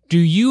 Do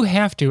you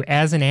have to,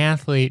 as an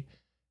athlete,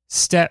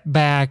 step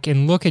back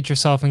and look at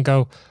yourself and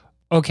go,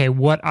 okay,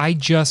 what I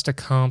just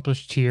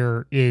accomplished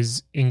here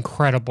is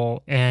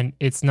incredible, and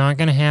it's not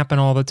going to happen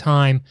all the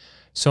time.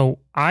 So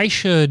I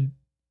should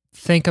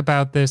think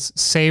about this,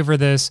 savor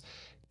this,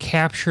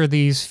 capture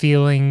these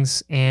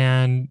feelings,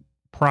 and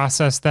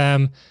process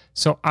them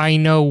so I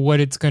know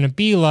what it's going to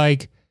be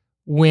like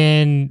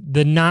when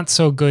the not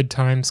so good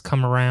times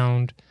come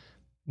around,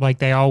 like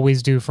they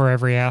always do for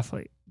every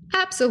athlete.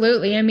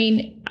 Absolutely. I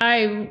mean,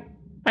 I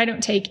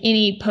don't take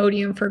any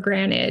podium for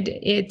granted.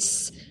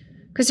 It's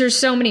because there's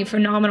so many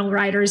phenomenal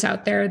riders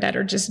out there that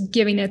are just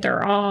giving it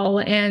their all.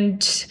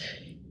 And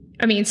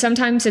I mean,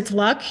 sometimes it's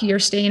luck. You're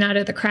staying out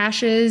of the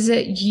crashes.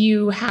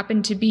 You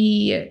happen to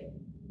be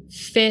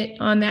fit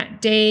on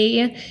that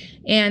day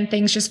and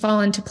things just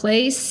fall into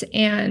place.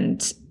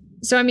 And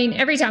so, I mean,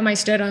 every time I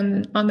stood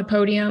on the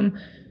podium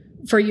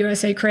for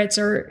USA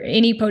Crits or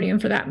any podium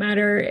for that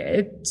matter,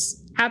 it's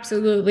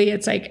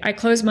like I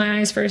close my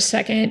eyes for a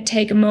second,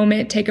 take a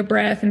moment, take a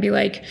breath, and be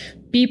like,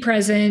 be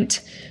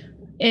present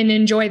and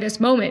enjoy this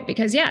moment,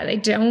 because they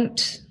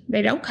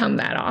don't come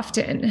that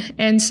often.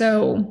 And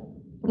so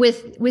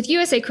with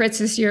USA Crits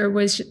this year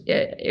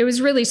it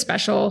was really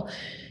special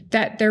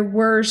that there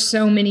were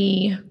so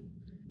many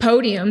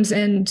podiums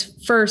and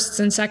firsts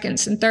and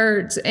seconds and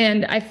thirds.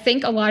 And I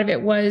think a lot of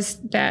it was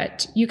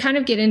that you kind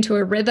of get into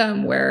a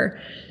rhythm where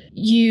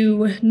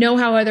you know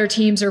how other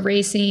teams are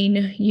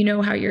racing, you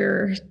know how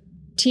your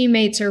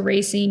teammates are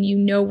racing, you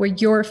know where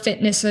your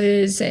fitness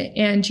is,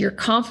 and your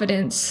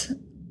confidence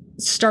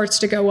starts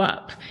to go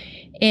up.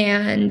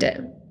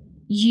 And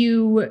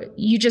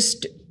you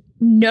just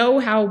know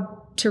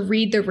how to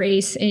read the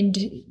race, and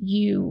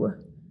you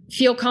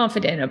feel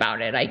confident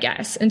about it, I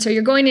guess. And so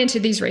you're going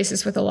into these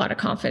races with a lot of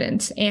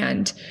confidence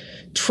and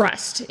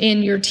trust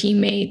in your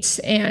teammates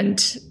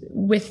and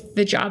with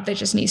the job that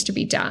just needs to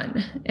be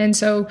done. And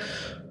so,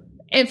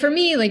 and for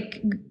me,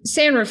 like,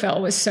 San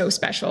Rafael was so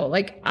special.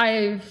 Like,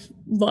 I've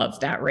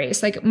loved that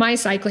race. Like, my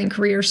cycling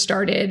career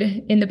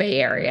started in the Bay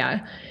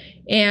Area,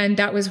 and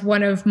that was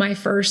one of my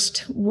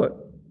first, what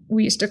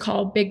we used to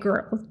call big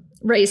girl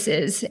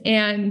races.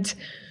 And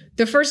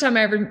the first time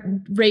I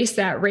ever raced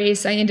that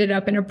race, I ended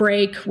up in a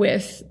break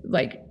with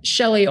like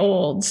Shelley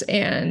Olds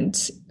and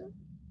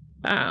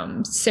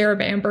Sarah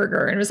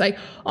Bamberger, and it was like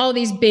all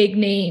these big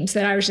names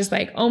that I was just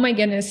like, oh my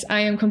goodness,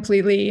 I am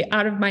completely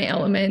out of my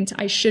element.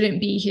 I shouldn't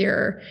be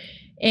here.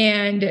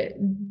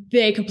 And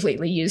they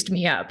completely used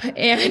me up.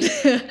 And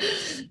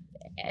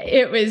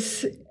it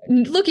was,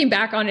 looking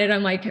back on it,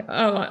 I'm like,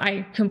 oh,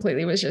 I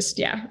completely was just,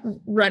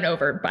 run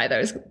over by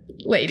those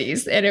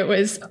ladies. And it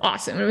was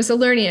awesome. It was a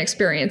learning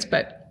experience.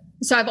 But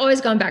so I've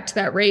always gone back to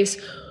that race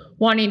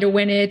wanting to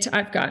win it.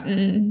 I've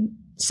gotten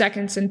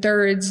seconds and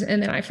thirds,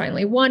 and then I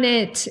finally won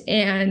it.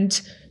 And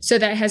so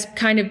that has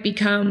kind of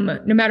become,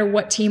 no matter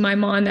what team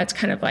I'm on, that's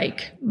kind of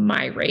like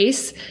my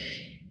race.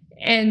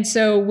 And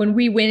so when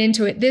we went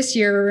into it this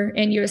year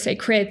in USA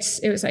Crits,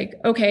 it was like,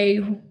 okay,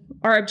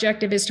 our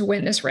objective is to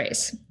win this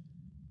race,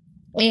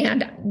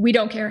 and we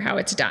don't care how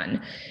it's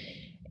done.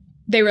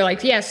 They were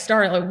like, yes,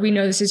 Starla, we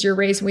know this is your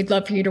race and we'd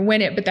love for you to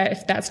win it, but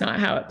if that's not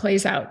how it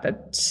plays out,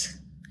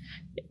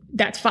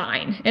 that's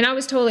fine. And I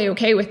was totally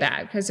okay with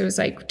that, because it was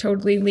like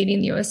totally leading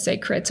the USA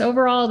Crits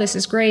overall. This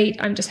is great.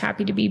 I'm just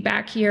happy to be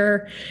back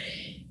here.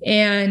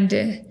 And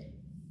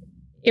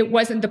it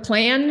wasn't the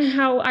plan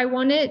how I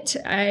won it.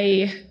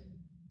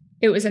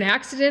 It was an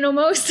accident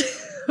almost,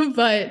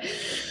 but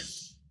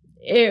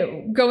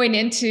going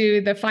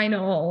into the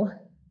final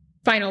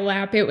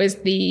lap, it was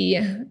the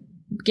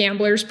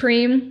Gamblers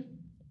Prem.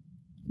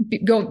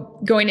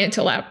 Going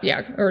into lap,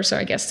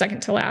 I guess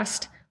second to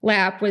last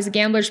lap was the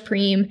Gamblers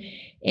Prem.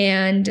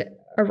 And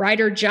a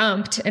rider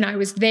jumped, and I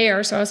was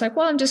there. So I was like,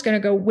 well, I'm just going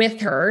to go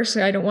with her.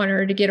 So I don't want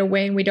her to get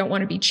away, and we don't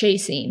want to be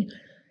chasing.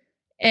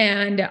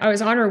 And I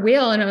was on her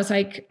wheel, and I was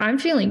like, I'm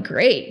feeling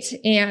great.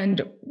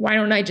 And why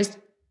don't I just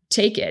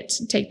take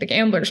the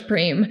Gamblers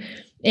Prem?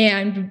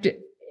 And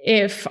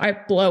if I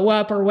blow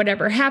up or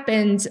whatever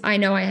happens, I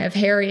know I have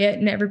Harriet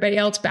and everybody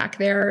else back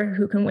there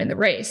who can win the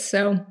race.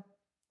 So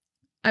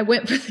I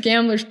went for the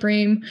Gamblers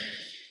Prem,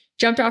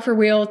 jumped off her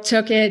wheel,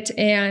 took it,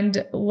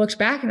 and looked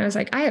back, and I was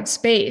like, I have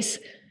space.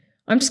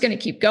 I'm just going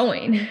to keep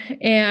going.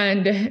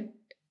 And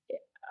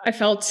I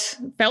felt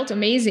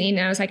amazing.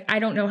 And I was like, I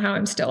don't know how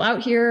I'm still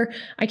out here.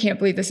 I can't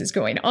believe this is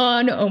going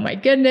on. Oh my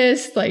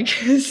goodness. Like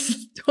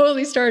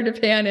totally started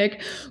to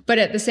panic. But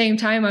at the same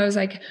time, I was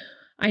like,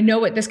 I know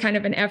what this kind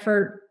of an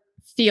effort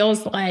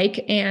feels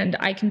like and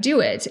I can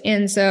do it.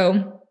 And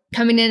so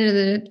coming into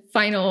the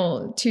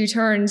final 2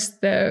 turns,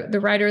 the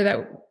rider that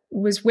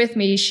was with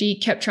me, she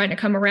kept trying to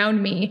come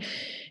around me.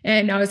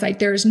 And I was like,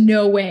 there's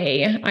no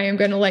way I am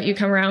going to let you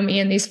come around me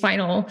in these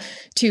final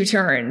 2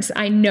 turns.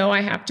 I know I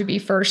have to be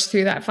first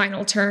through that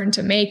final turn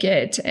to make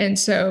it. And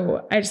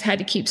so I just had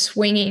to keep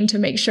swinging to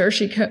make sure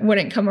she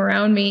wouldn't come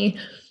around me.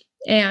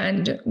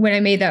 And when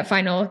I made that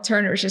final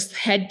turn, it was just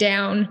head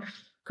down,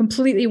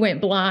 completely went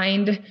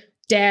blind,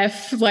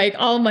 deaf, like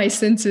all my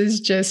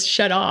senses just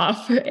shut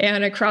off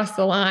and across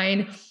the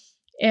line.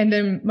 And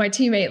then my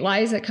teammate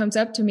Liza comes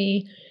up to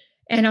me.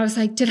 And I was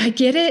like, did I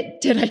get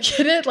it? Did I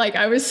get it? Like,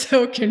 I was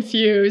so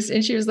confused.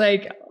 And she was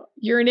like,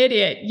 you're an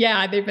idiot.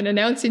 Yeah, they've been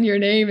announcing your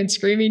name and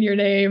screaming your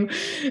name.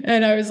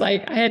 And I was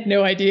like, I had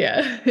no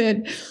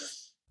idea.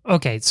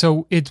 Okay,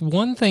 so it's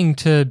one thing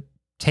to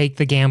take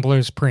the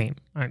gambler's preem.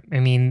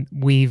 I mean,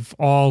 we've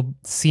all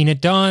seen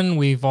it done.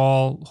 We've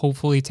all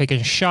hopefully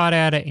taken a shot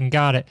at it and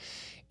got it.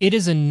 It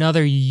is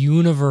another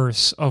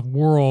universe of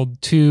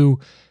world to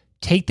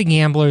take the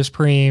gambler's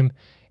preem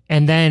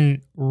and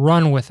then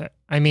run with it.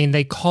 I mean,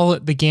 they call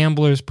it the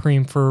gambler's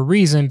preem for a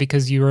reason,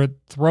 because you are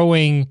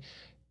throwing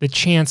the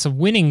chance of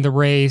winning the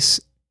race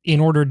in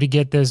order to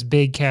get this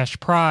big cash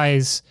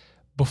prize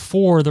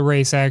before the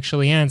race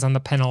actually ends on the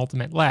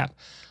penultimate lap.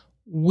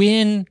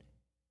 When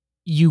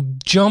you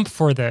jump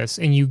for this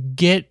and you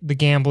get the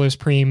gambler's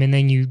preem and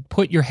then you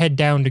put your head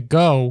down to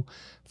go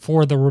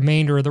for the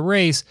remainder of the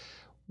race,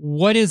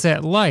 what is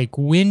that like?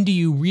 When do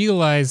you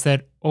realize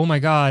that, oh my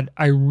God,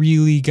 I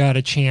really got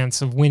a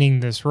chance of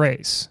winning this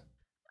race?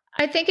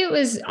 I think it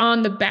was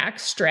on the back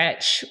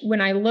stretch. When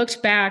I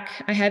looked back,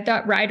 I had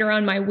that rider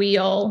on my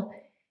wheel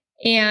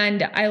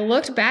and I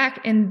looked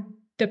back and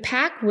the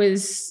pack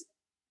was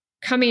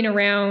coming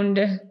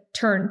around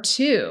turn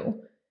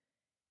 2.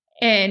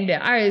 And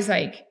I was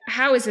like,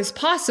 how is this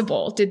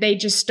possible? Did they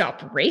just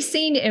stop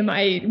racing? Am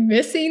I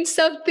missing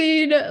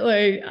something?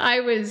 Like I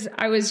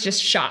was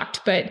just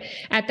shocked. But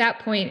at that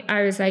point,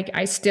 I was like,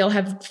 I still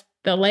have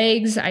the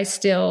legs.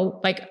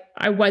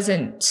 I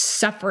wasn't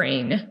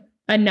suffering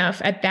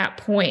enough at that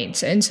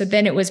point. And so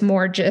then it was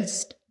more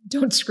just,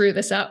 don't screw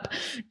this up.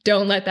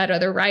 Don't let that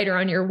other rider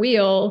on your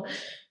wheel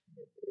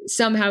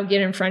somehow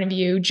get in front of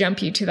you,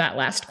 jump you to that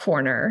last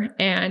corner.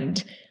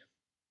 And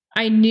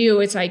I knew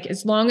it's like,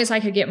 as long as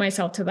I could get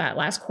myself to that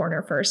last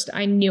corner first,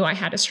 I knew I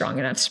had a strong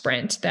enough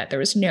sprint that there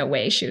was no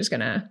way she was going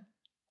to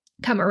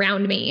come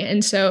around me.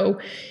 And so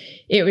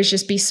it was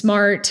just be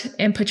smart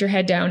and put your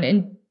head down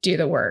and do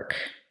the work.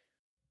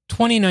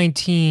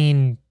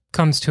 2019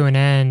 comes to an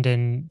end,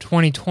 and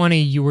 2020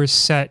 you were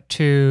set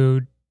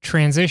to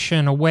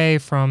transition away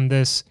from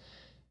this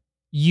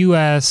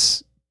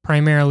U.S.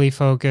 primarily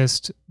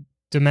focused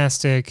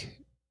domestic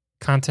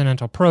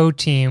Continental Pro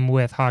team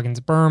with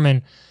Hagens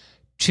Berman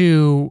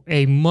to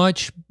a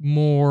much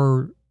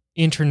more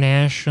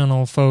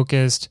international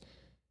focused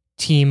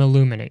Team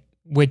Illuminate,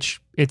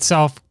 which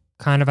itself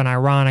kind of an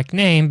ironic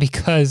name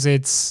because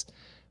it's,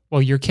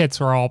 well, your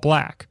kits are all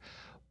black.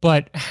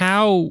 But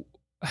how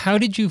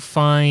did you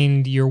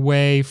find your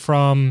way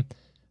from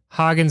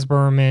Hagens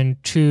Berman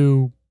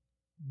to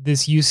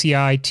this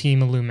UCI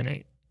Team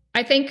Illuminate?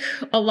 I think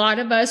a lot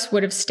of us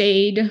would have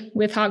stayed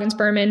with Hagens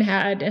Berman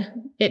had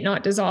it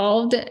not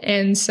dissolved.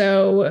 And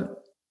so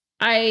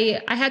I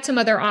had some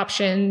other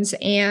options.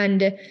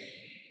 And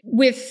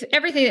with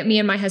everything that me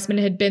and my husband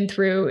had been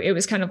through, it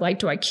was kind of like,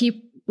 do I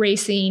keep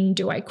racing?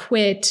 Do I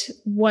quit?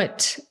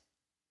 What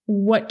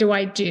do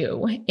I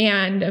do?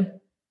 And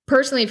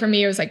personally, for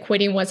me, it was like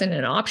quitting wasn't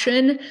an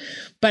option,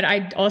 but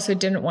I also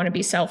didn't want to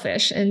be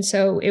selfish. And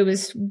so it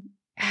was,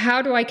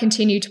 how do I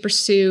continue to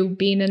pursue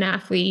being an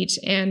athlete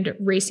and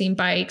racing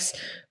bikes,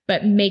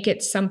 but make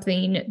it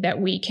something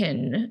that we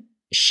can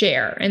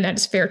share and that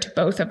is fair to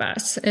both of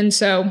us? And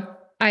so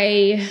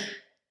I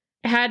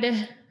had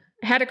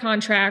a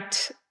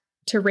contract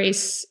to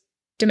race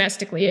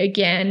domestically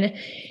again.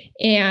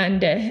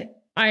 And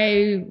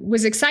I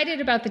was excited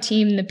about the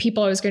team, the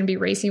people I was going to be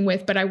racing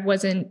with, but I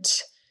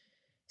wasn't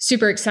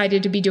super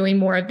excited to be doing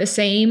more of the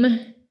same.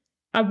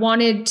 I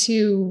wanted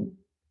to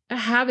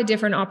have a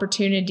different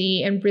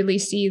opportunity and really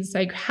see,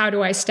 like, how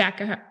do I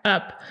stack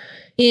up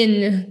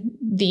in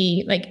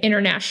the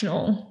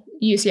international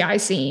UCI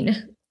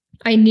scene?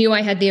 I knew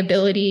I had the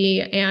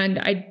ability and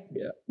I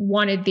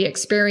wanted the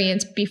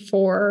experience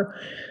before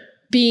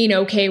being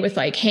okay with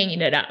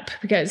hanging it up,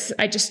 because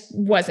I just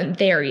wasn't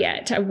there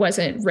yet. I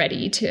wasn't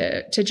ready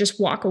to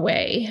just walk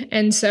away.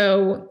 And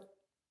so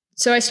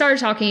I started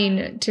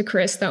talking to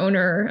Chris, the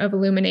owner of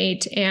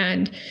Illuminate,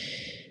 and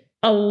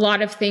a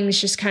lot of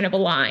things just kind of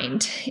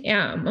aligned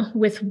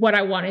with what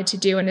I wanted to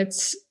do. And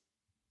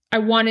I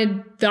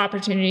wanted the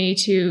opportunity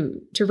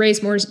to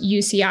race more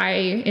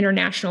UCI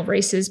international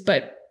races,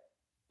 but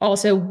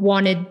also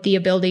wanted the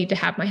ability to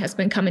have my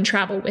husband come and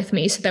travel with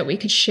me so that we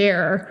could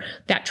share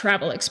that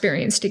travel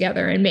experience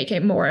together and make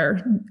it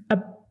more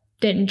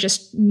than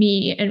just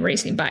me and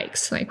racing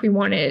bikes. Like we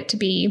wanted it to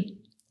be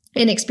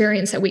an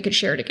experience that we could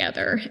share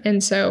together.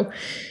 And so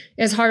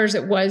as hard as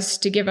it was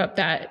to give up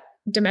that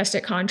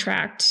domestic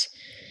contract,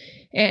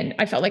 and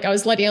I felt like I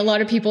was letting a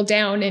lot of people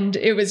down, and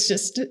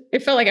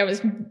it felt like I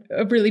was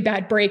a really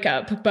bad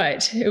breakup,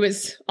 but it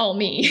was all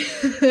me.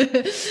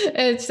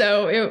 And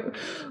so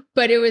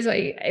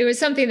it was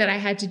something that I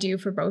had to do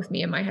for both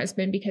me and my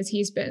husband, because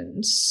he's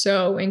been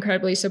so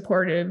incredibly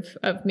supportive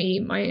of me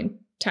my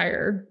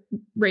entire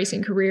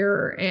racing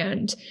career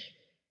and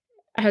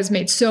has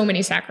made so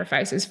many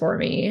sacrifices for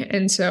me.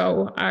 And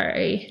so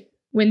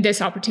when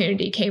this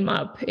opportunity came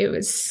up, it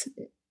was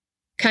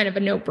kind of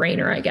a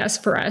no-brainer, I guess,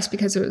 for us,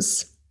 because it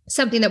was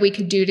something that we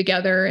could do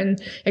together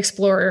and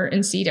explore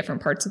and see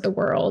different parts of the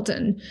world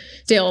and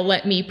still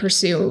let me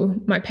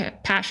pursue my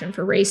passion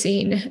for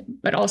racing,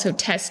 but also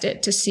test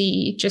it to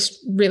see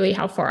just really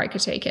how far I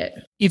could take it.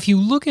 If you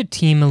look at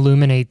Team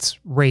Illuminate's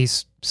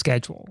race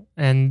schedule,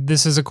 and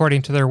this is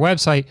according to their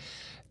website,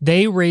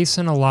 they race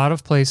in a lot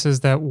of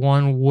places that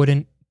one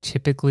wouldn't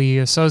typically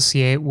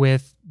associate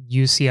with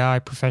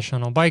UCI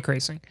professional bike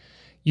racing.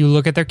 You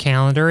look at their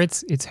calendar,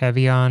 it's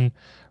heavy on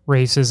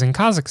races in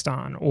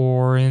Kazakhstan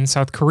or in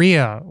South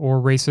Korea or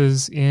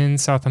races in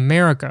South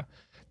America.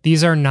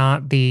 These are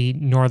not the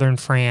Northern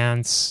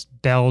France,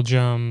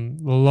 Belgium,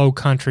 the Low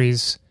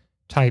Countries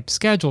type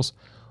schedules.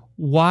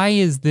 Why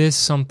is this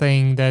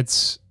something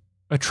that's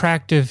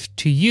attractive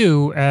to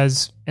you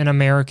as an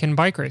American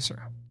bike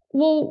racer?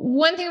 Well,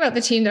 one thing about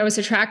the team that was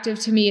attractive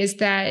to me is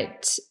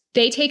that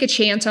they take a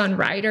chance on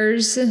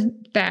riders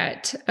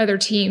that other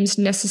teams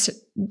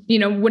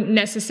wouldn't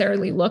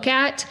necessarily look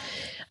at.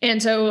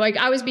 And so like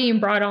I was being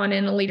brought on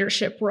in a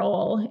leadership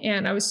role,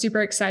 and I was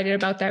super excited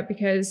about that,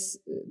 because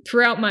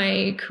throughout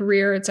my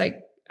career, it's like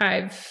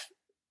I've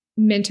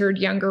mentored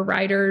younger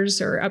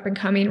riders or up and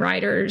coming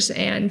riders.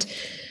 And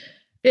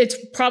it's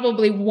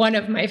probably one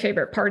of my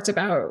favorite parts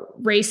about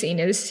racing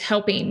is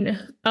helping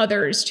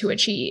others to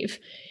achieve.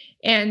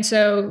 And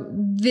so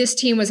this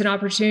team was an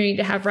opportunity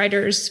to have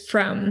riders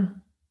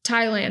from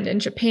Thailand and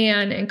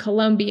Japan and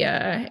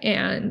Colombia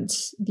and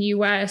the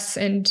US.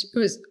 And it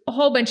was a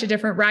whole bunch of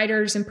different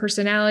riders and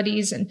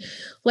personalities and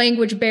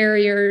language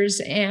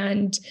barriers.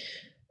 And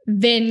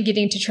then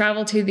getting to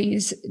travel to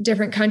these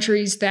different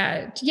countries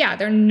that,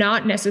 they're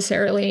not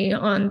necessarily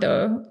on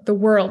the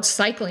world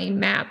cycling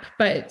map.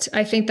 But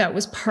I think that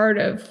was part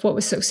of what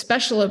was so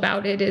special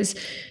about it is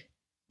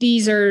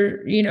these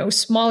are,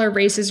 smaller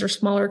races or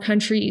smaller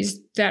countries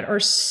that are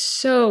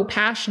so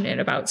passionate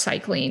about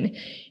cycling.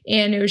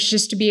 And it was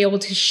just to be able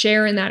to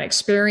share in that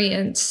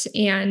experience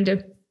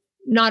and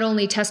not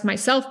only test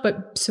myself,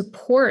 but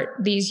support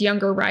these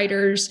younger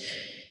riders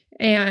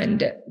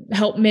and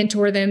help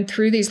mentor them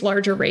through these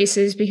larger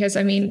races. Because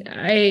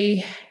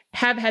I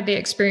have had the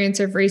experience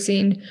of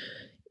racing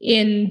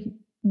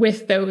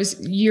with those,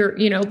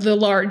 the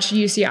large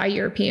UCI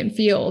European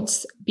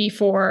fields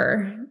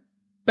before,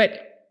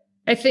 but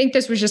I think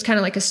this was just kind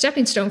of like a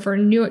stepping stone for a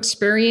new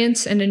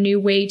experience and a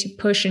new way to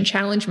push and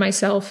challenge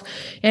myself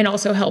and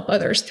also help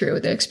others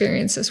through the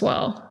experience as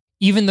well.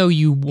 Even though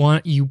you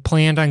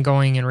planned on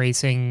going and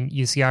racing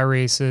UCI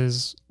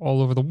races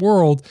all over the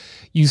world,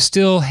 you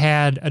still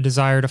had a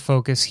desire to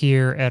focus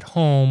here at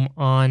home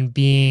on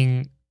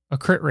being a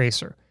crit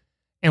racer.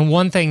 And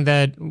one thing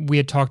that we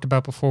had talked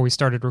about before we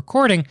started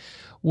recording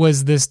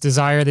was this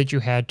desire that you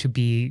had to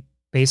be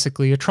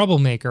basically a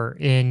troublemaker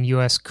in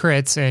U.S.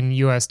 crits and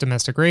U.S.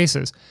 domestic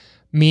races,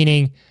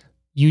 meaning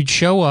you'd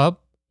show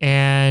up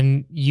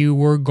and you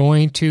were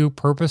going to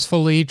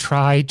purposefully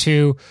try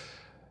to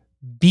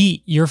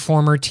beat your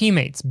former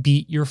teammates,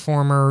 beat your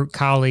former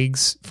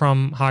colleagues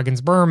from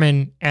Hagens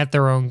Berman at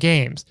their own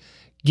games.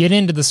 Get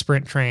into the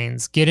sprint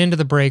trains, get into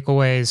the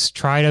breakaways,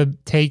 try to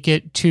take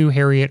it to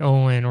Harriet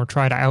Owen or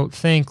try to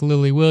outthink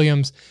Lily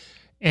Williams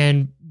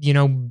and,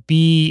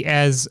 be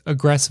as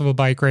aggressive a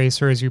bike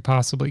racer as you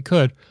possibly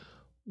could.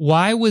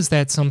 Why was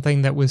that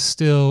something that was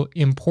still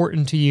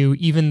important to you,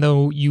 even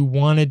though you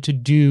wanted to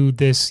do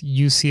this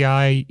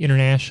UCI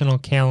international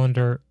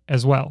calendar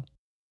as well?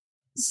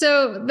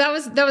 So that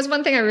was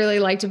one thing I really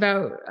liked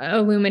about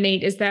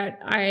Illuminate is that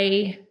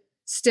I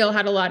still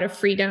had a lot of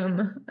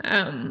freedom,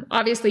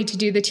 obviously to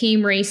do the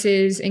team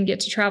races and get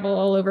to travel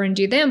all over and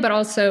do them, but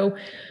also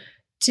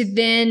to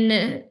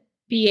then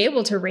be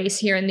able to race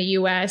here in the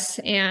US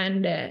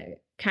and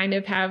kind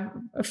of have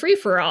a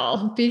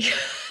free-for-all,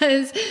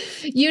 because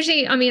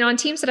usually, on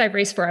teams that I've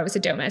raced for, I was a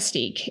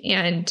domestique,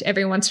 and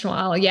every once in a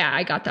while,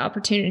 I got the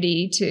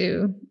opportunity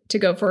to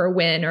go for a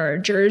win or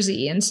a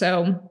jersey. And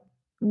so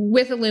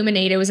with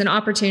Illuminate, it was an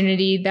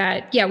opportunity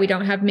that, we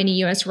don't have many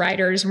US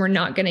riders and we're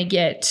not going to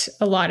get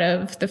a lot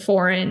of the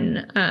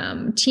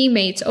foreign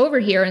teammates over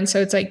here. And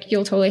so it's like,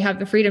 you'll totally have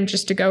the freedom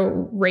just to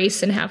go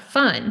race and have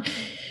fun.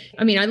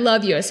 I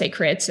love USA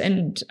crits.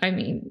 And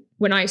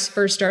when I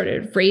first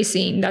started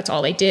racing, that's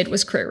all I did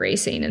was crit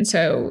racing. And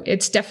so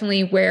it's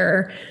definitely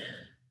where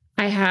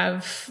I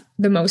have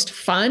the most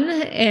fun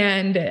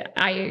and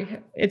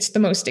it's the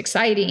most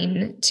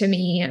exciting to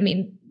me. I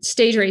mean,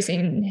 stage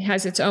racing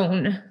has its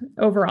own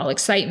overall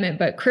excitement,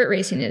 but crit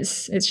racing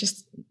it's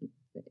the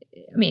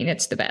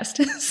best.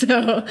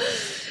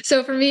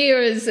 So for me,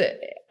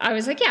 I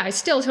was like, yeah, I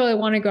still totally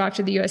want to go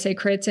after the USA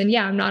crits. And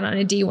yeah, I'm not on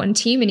a D1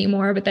 team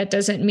anymore, but that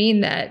doesn't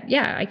mean that,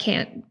 yeah, I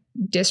can't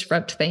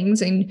disrupt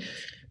things and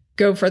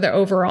go for the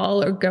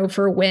overall or go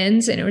for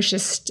wins. And it was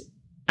just,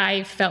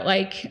 I felt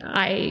like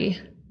I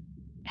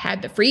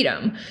had the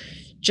freedom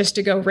just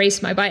to go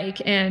race my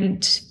bike and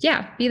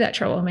be that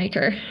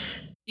troublemaker.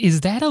 Is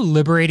that a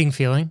liberating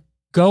feeling?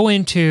 Go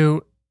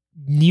into,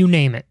 you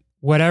name it,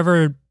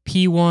 whatever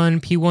P1,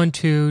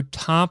 P1-2,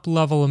 top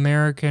level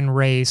American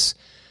race,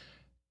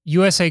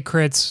 USA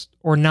crits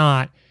or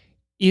not,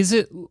 is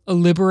it a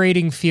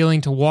liberating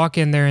feeling to walk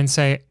in there and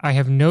say, I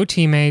have no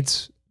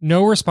teammates,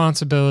 no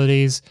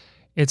responsibilities,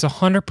 it's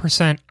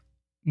 100%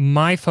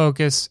 my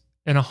focus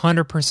and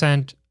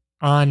 100%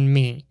 on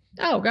me?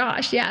 Oh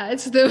gosh, yeah,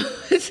 it's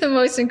the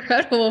most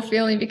incredible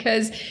feeling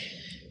because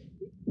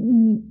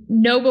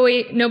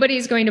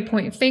nobody's going to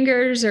point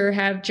fingers or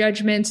have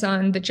judgments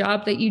on the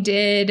job that you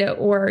did,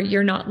 or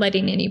you're not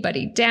letting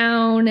anybody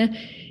down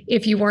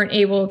if you weren't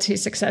able to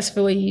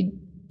successfully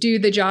do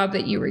the job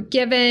that you were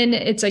given.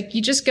 It's like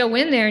you just go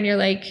in there and you're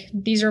like,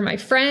 these are my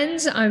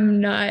friends.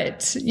 I'm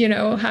not,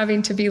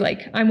 having to be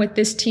like, I'm with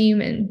this team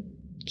and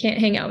can't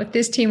hang out with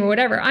this team or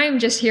whatever. I'm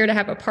just here to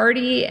have a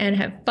party and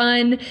have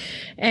fun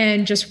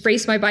and just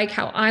race my bike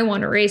how I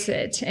want to race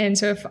it. And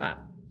so if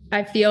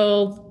I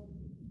feel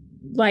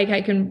like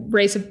I can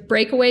race a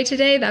breakaway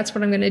today, that's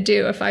what I'm going to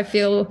do. If I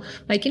feel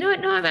like, no,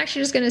 I'm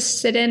actually just going to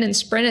sit in and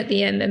sprint at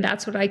the end, then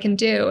that's what I can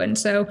do. And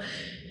so,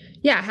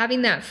 yeah,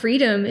 having that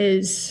freedom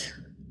is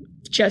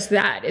just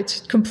that.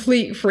 It's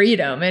complete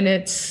freedom, and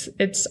it's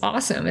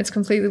awesome. It's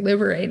completely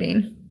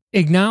liberating.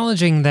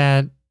 Acknowledging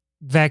that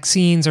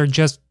vaccines are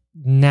just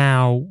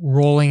now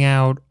rolling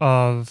out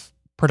of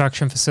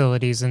production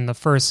facilities and the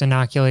first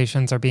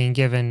inoculations are being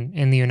given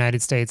in the United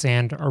States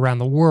and around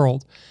the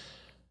world.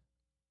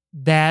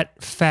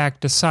 That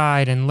fact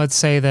aside, and let's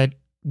say that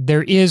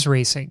there is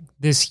racing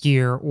this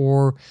year,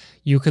 or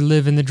you could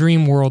live in the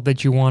dream world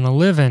that you want to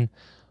live in,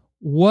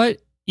 what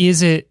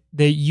is it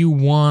that you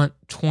want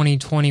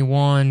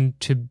 2021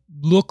 to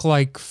look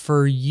like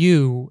for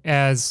you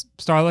as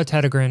Starla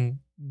Tedegren,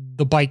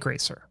 the bike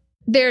racer?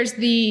 There's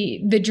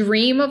the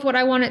dream of what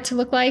I want it to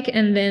look like,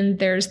 and then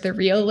there's the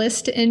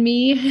realist in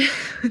me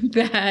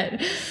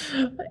that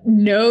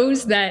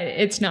knows that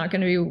it's not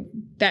going to be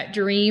that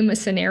dream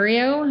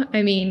scenario.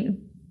 I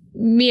mean,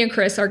 me and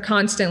Chris are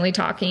constantly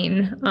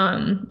talking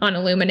on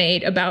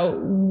Illuminate about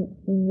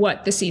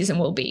what the season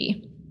will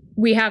be.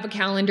 We have a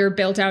calendar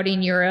built out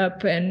in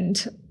Europe and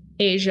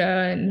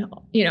Asia and,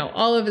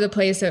 all over the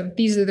place of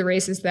these are the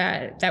races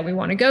that we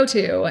want to go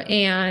to.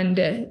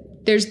 And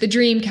there's the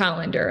dream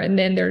calendar. And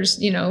then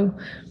there's,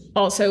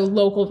 also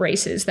local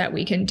races that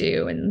we can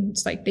do. And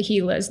it's like the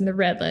Gilas and the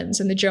Redlands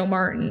and the Joe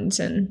Martins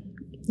and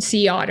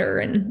Sea Otter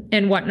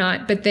and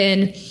whatnot. But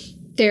then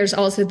there's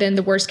also then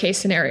the worst case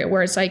scenario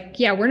where it's like,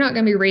 yeah, we're not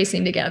going to be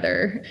racing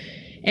together.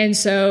 And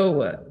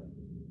so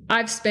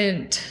I've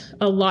spent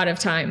a lot of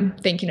time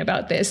thinking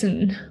about this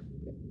and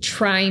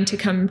trying to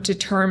come to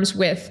terms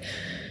with,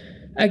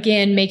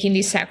 again, making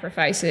these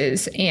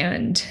sacrifices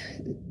and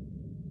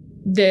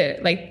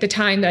the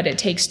time that it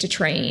takes to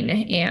train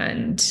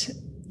and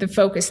the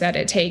focus that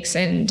it takes.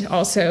 And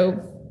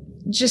also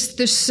just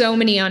there's so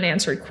many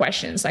unanswered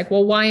questions like,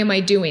 well, why am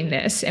I doing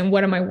this? And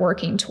what am I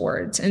working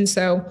towards? And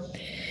so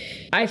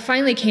I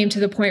finally came to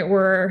the point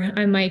where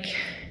I'm like,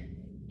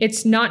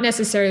 it's not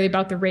necessarily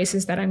about the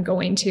races that I'm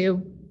going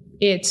to.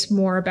 It's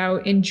more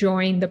about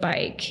enjoying the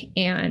bike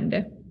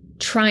and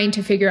trying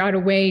to figure out a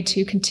way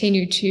to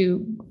continue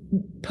to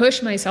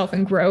push myself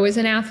and grow as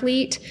an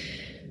athlete,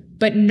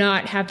 but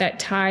not have that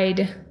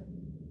tied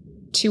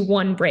to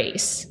one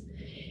race.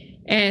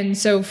 And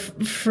so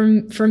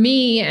for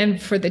me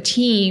and for the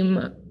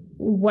team,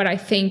 what I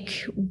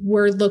think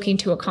we're looking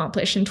to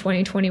accomplish in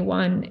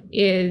 2021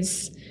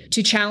 is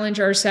to challenge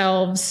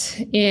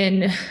ourselves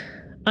in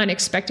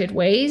unexpected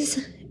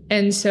ways.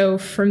 And so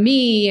for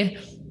me,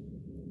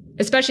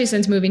 especially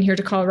since moving here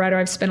to Colorado,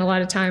 I've spent a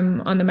lot of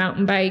time on the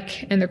mountain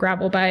bike and the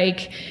gravel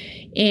bike.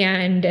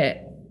 And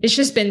it's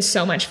just been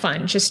so much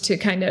fun just to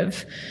kind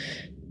of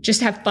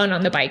just have fun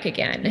on the bike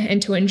again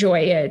and to enjoy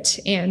it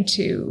and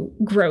to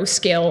grow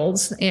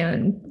skills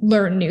and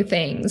learn new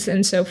things.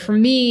 And so for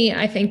me,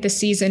 I think the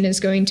season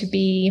is going to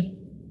be,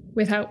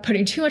 without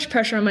putting too much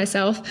pressure on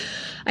myself,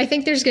 I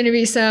think there's going to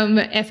be some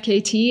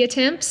FKT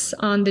attempts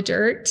on the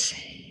dirt.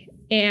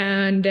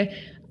 And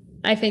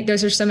I think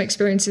those are some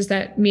experiences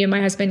that me and my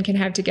husband can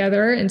have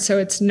together. And so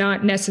it's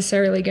not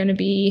necessarily going to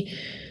be,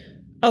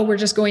 oh, we're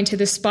just going to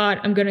this spot,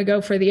 I'm going to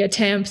go for the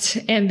attempt,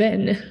 and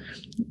then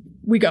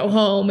we go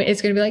home.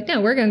 It's going to be like,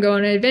 no, we're going to go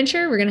on an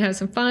adventure. We're going to have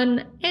some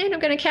fun. And I'm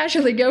going to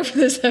casually go for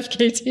this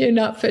FKT and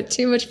not put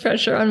too much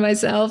pressure on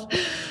myself.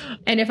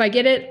 And if I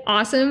get it,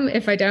 awesome.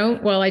 If I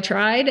don't, well, I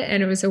tried.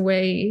 And it was a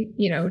way,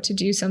 to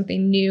do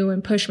something new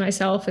and push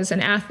myself as an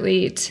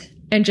athlete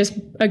and just,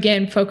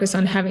 again, focus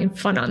on having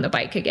fun on the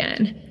bike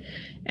again.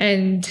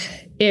 And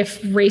if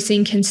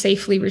racing can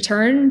safely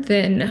return,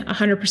 then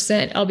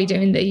 100% I'll be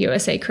doing the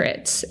USA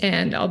crits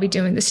and I'll be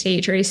doing the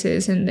stage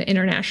races and the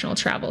international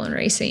travel and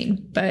racing.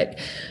 But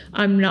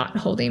I'm not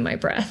holding my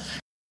breath.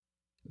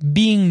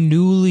 Being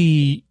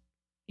newly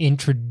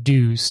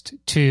introduced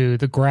to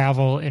the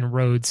gravel and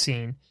road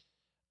scene,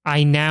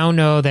 I now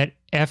know that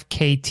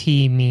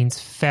FKT means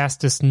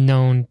fastest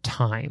known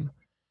time.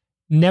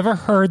 Never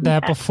heard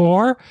that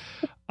before.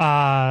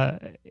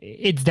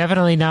 It's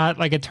definitely not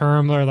like a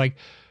term or like,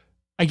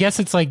 I guess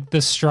it's like the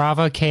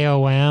Strava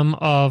KOM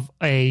of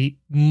a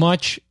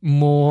much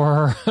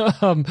more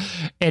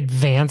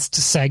advanced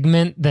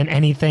segment than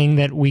anything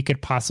that we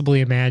could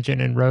possibly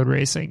imagine in road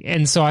racing.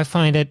 And so I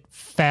find it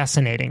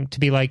fascinating to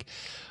be like,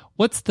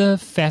 what's the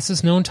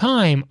fastest known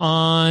time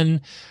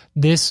on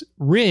this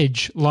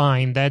ridge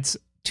line that's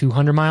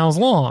 200 miles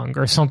long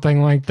or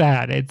something like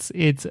that?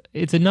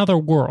 It's another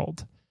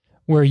world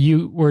where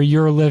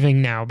you're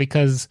living now,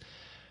 because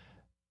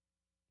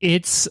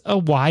it's a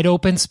wide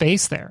open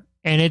space there.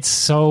 And it's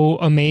so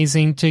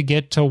amazing to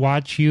get to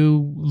watch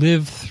you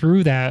live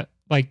through that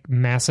like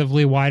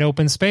massively wide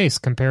open space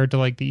compared to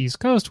like the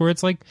East Coast, where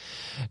it's like,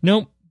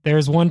 nope,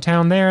 there's one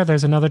town there,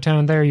 there's another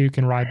town there, you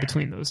can ride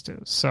between those two.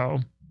 So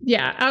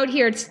yeah, out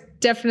here it's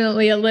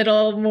definitely a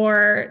little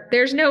more,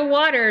 there's no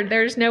water,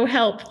 there's no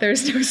help,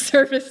 there's no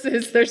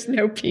services, there's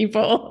no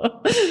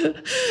people.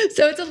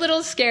 So it's a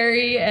little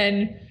scary.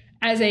 And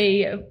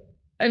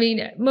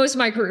most of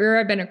my career,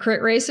 I've been a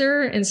crit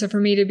racer. And so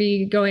for me to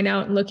be going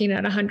out and looking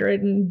at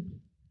 100 and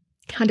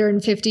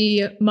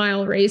 150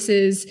 mile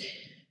races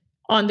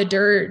on the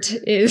dirt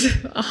is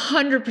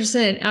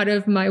 100% out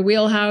of my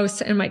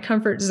wheelhouse and my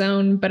comfort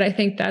zone. But I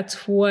think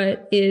that's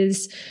what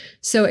is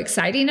so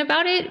exciting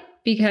about it,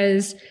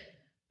 because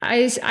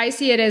I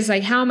see it as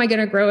like, how am I going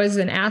to grow as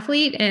an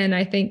athlete? And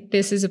I think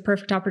this is a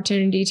perfect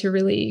opportunity to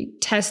really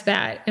test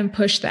that and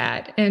push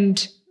that.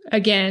 And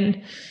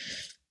again,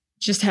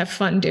 just have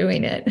fun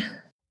doing it.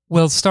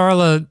 Well,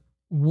 Starla,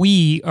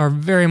 we are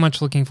very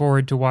much looking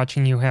forward to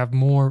watching you have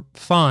more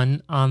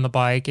fun on the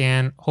bike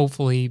and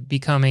hopefully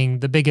becoming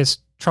the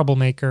biggest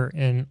troublemaker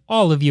in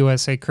all of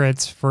USA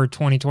Crits for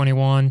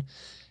 2021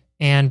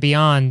 and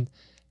beyond.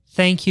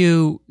 Thank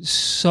you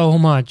so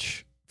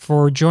much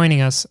for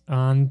joining us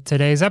on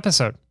today's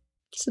episode.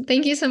 So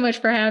thank you so much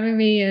for having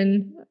me.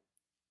 And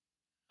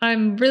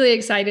I'm really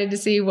excited to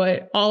see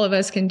what all of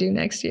us can do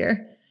next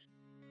year.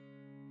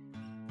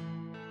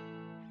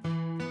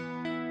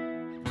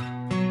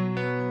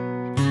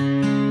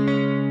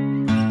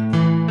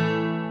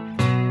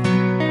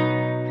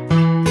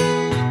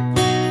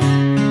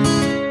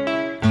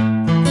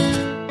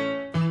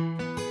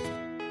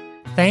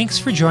 Thanks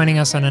for joining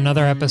us on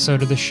another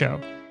episode of the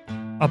show,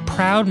 a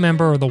proud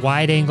member of the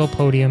Wide Angle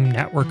Podium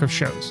network of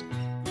shows.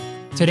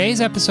 Today's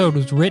episode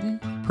was written,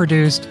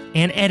 produced,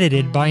 and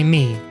edited by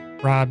me,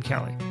 Rob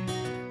Kelly.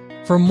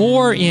 For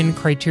more in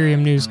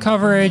Criterium News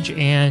coverage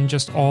and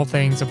just all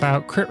things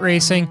about crit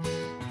racing,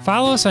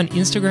 follow us on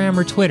Instagram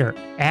or Twitter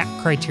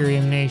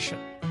 @Criterium Nation.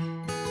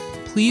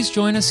 Please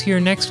join us here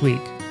next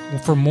week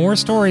for more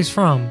stories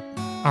from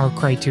our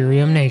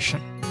Criterium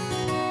Nation.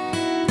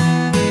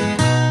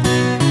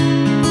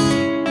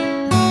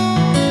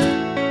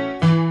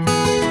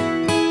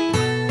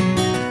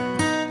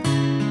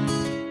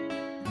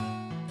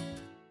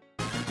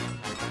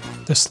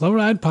 The Slow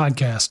Ride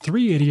Podcast,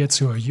 3 idiots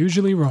who are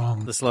usually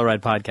wrong. The Slow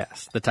Ride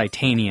Podcast, the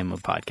titanium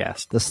of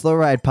podcasts. The Slow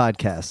Ride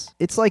Podcast.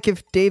 It's like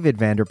if David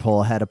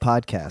Vanderpool had a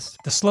podcast.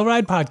 The Slow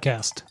Ride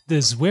Podcast, the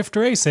Zwift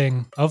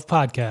racing of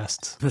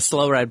podcasts. The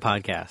Slow Ride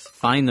Podcast,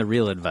 find the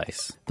real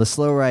advice. The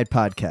Slow Ride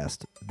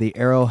Podcast, the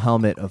Arrow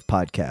helmet of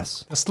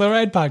podcasts. The Slow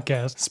Ride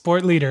Podcast,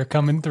 sport leader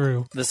coming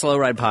through. The Slow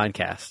Ride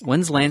Podcast,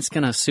 when's Lance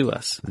gonna sue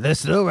us? The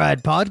Slow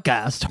Ride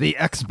Podcast, the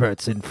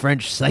experts in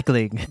French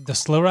cycling. The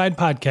Slow Ride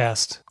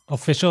Podcast,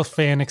 official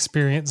fan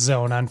experience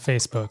zone on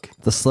Facebook.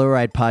 The Slow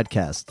Ride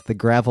Podcast, the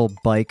gravel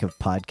bike of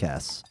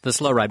podcasts. The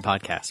Slow Ride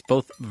Podcast,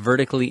 both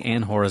vertically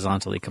and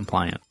horizontally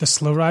compliant. The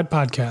Slow Ride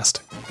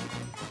Podcast.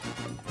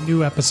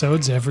 New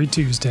episodes every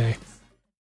Tuesday.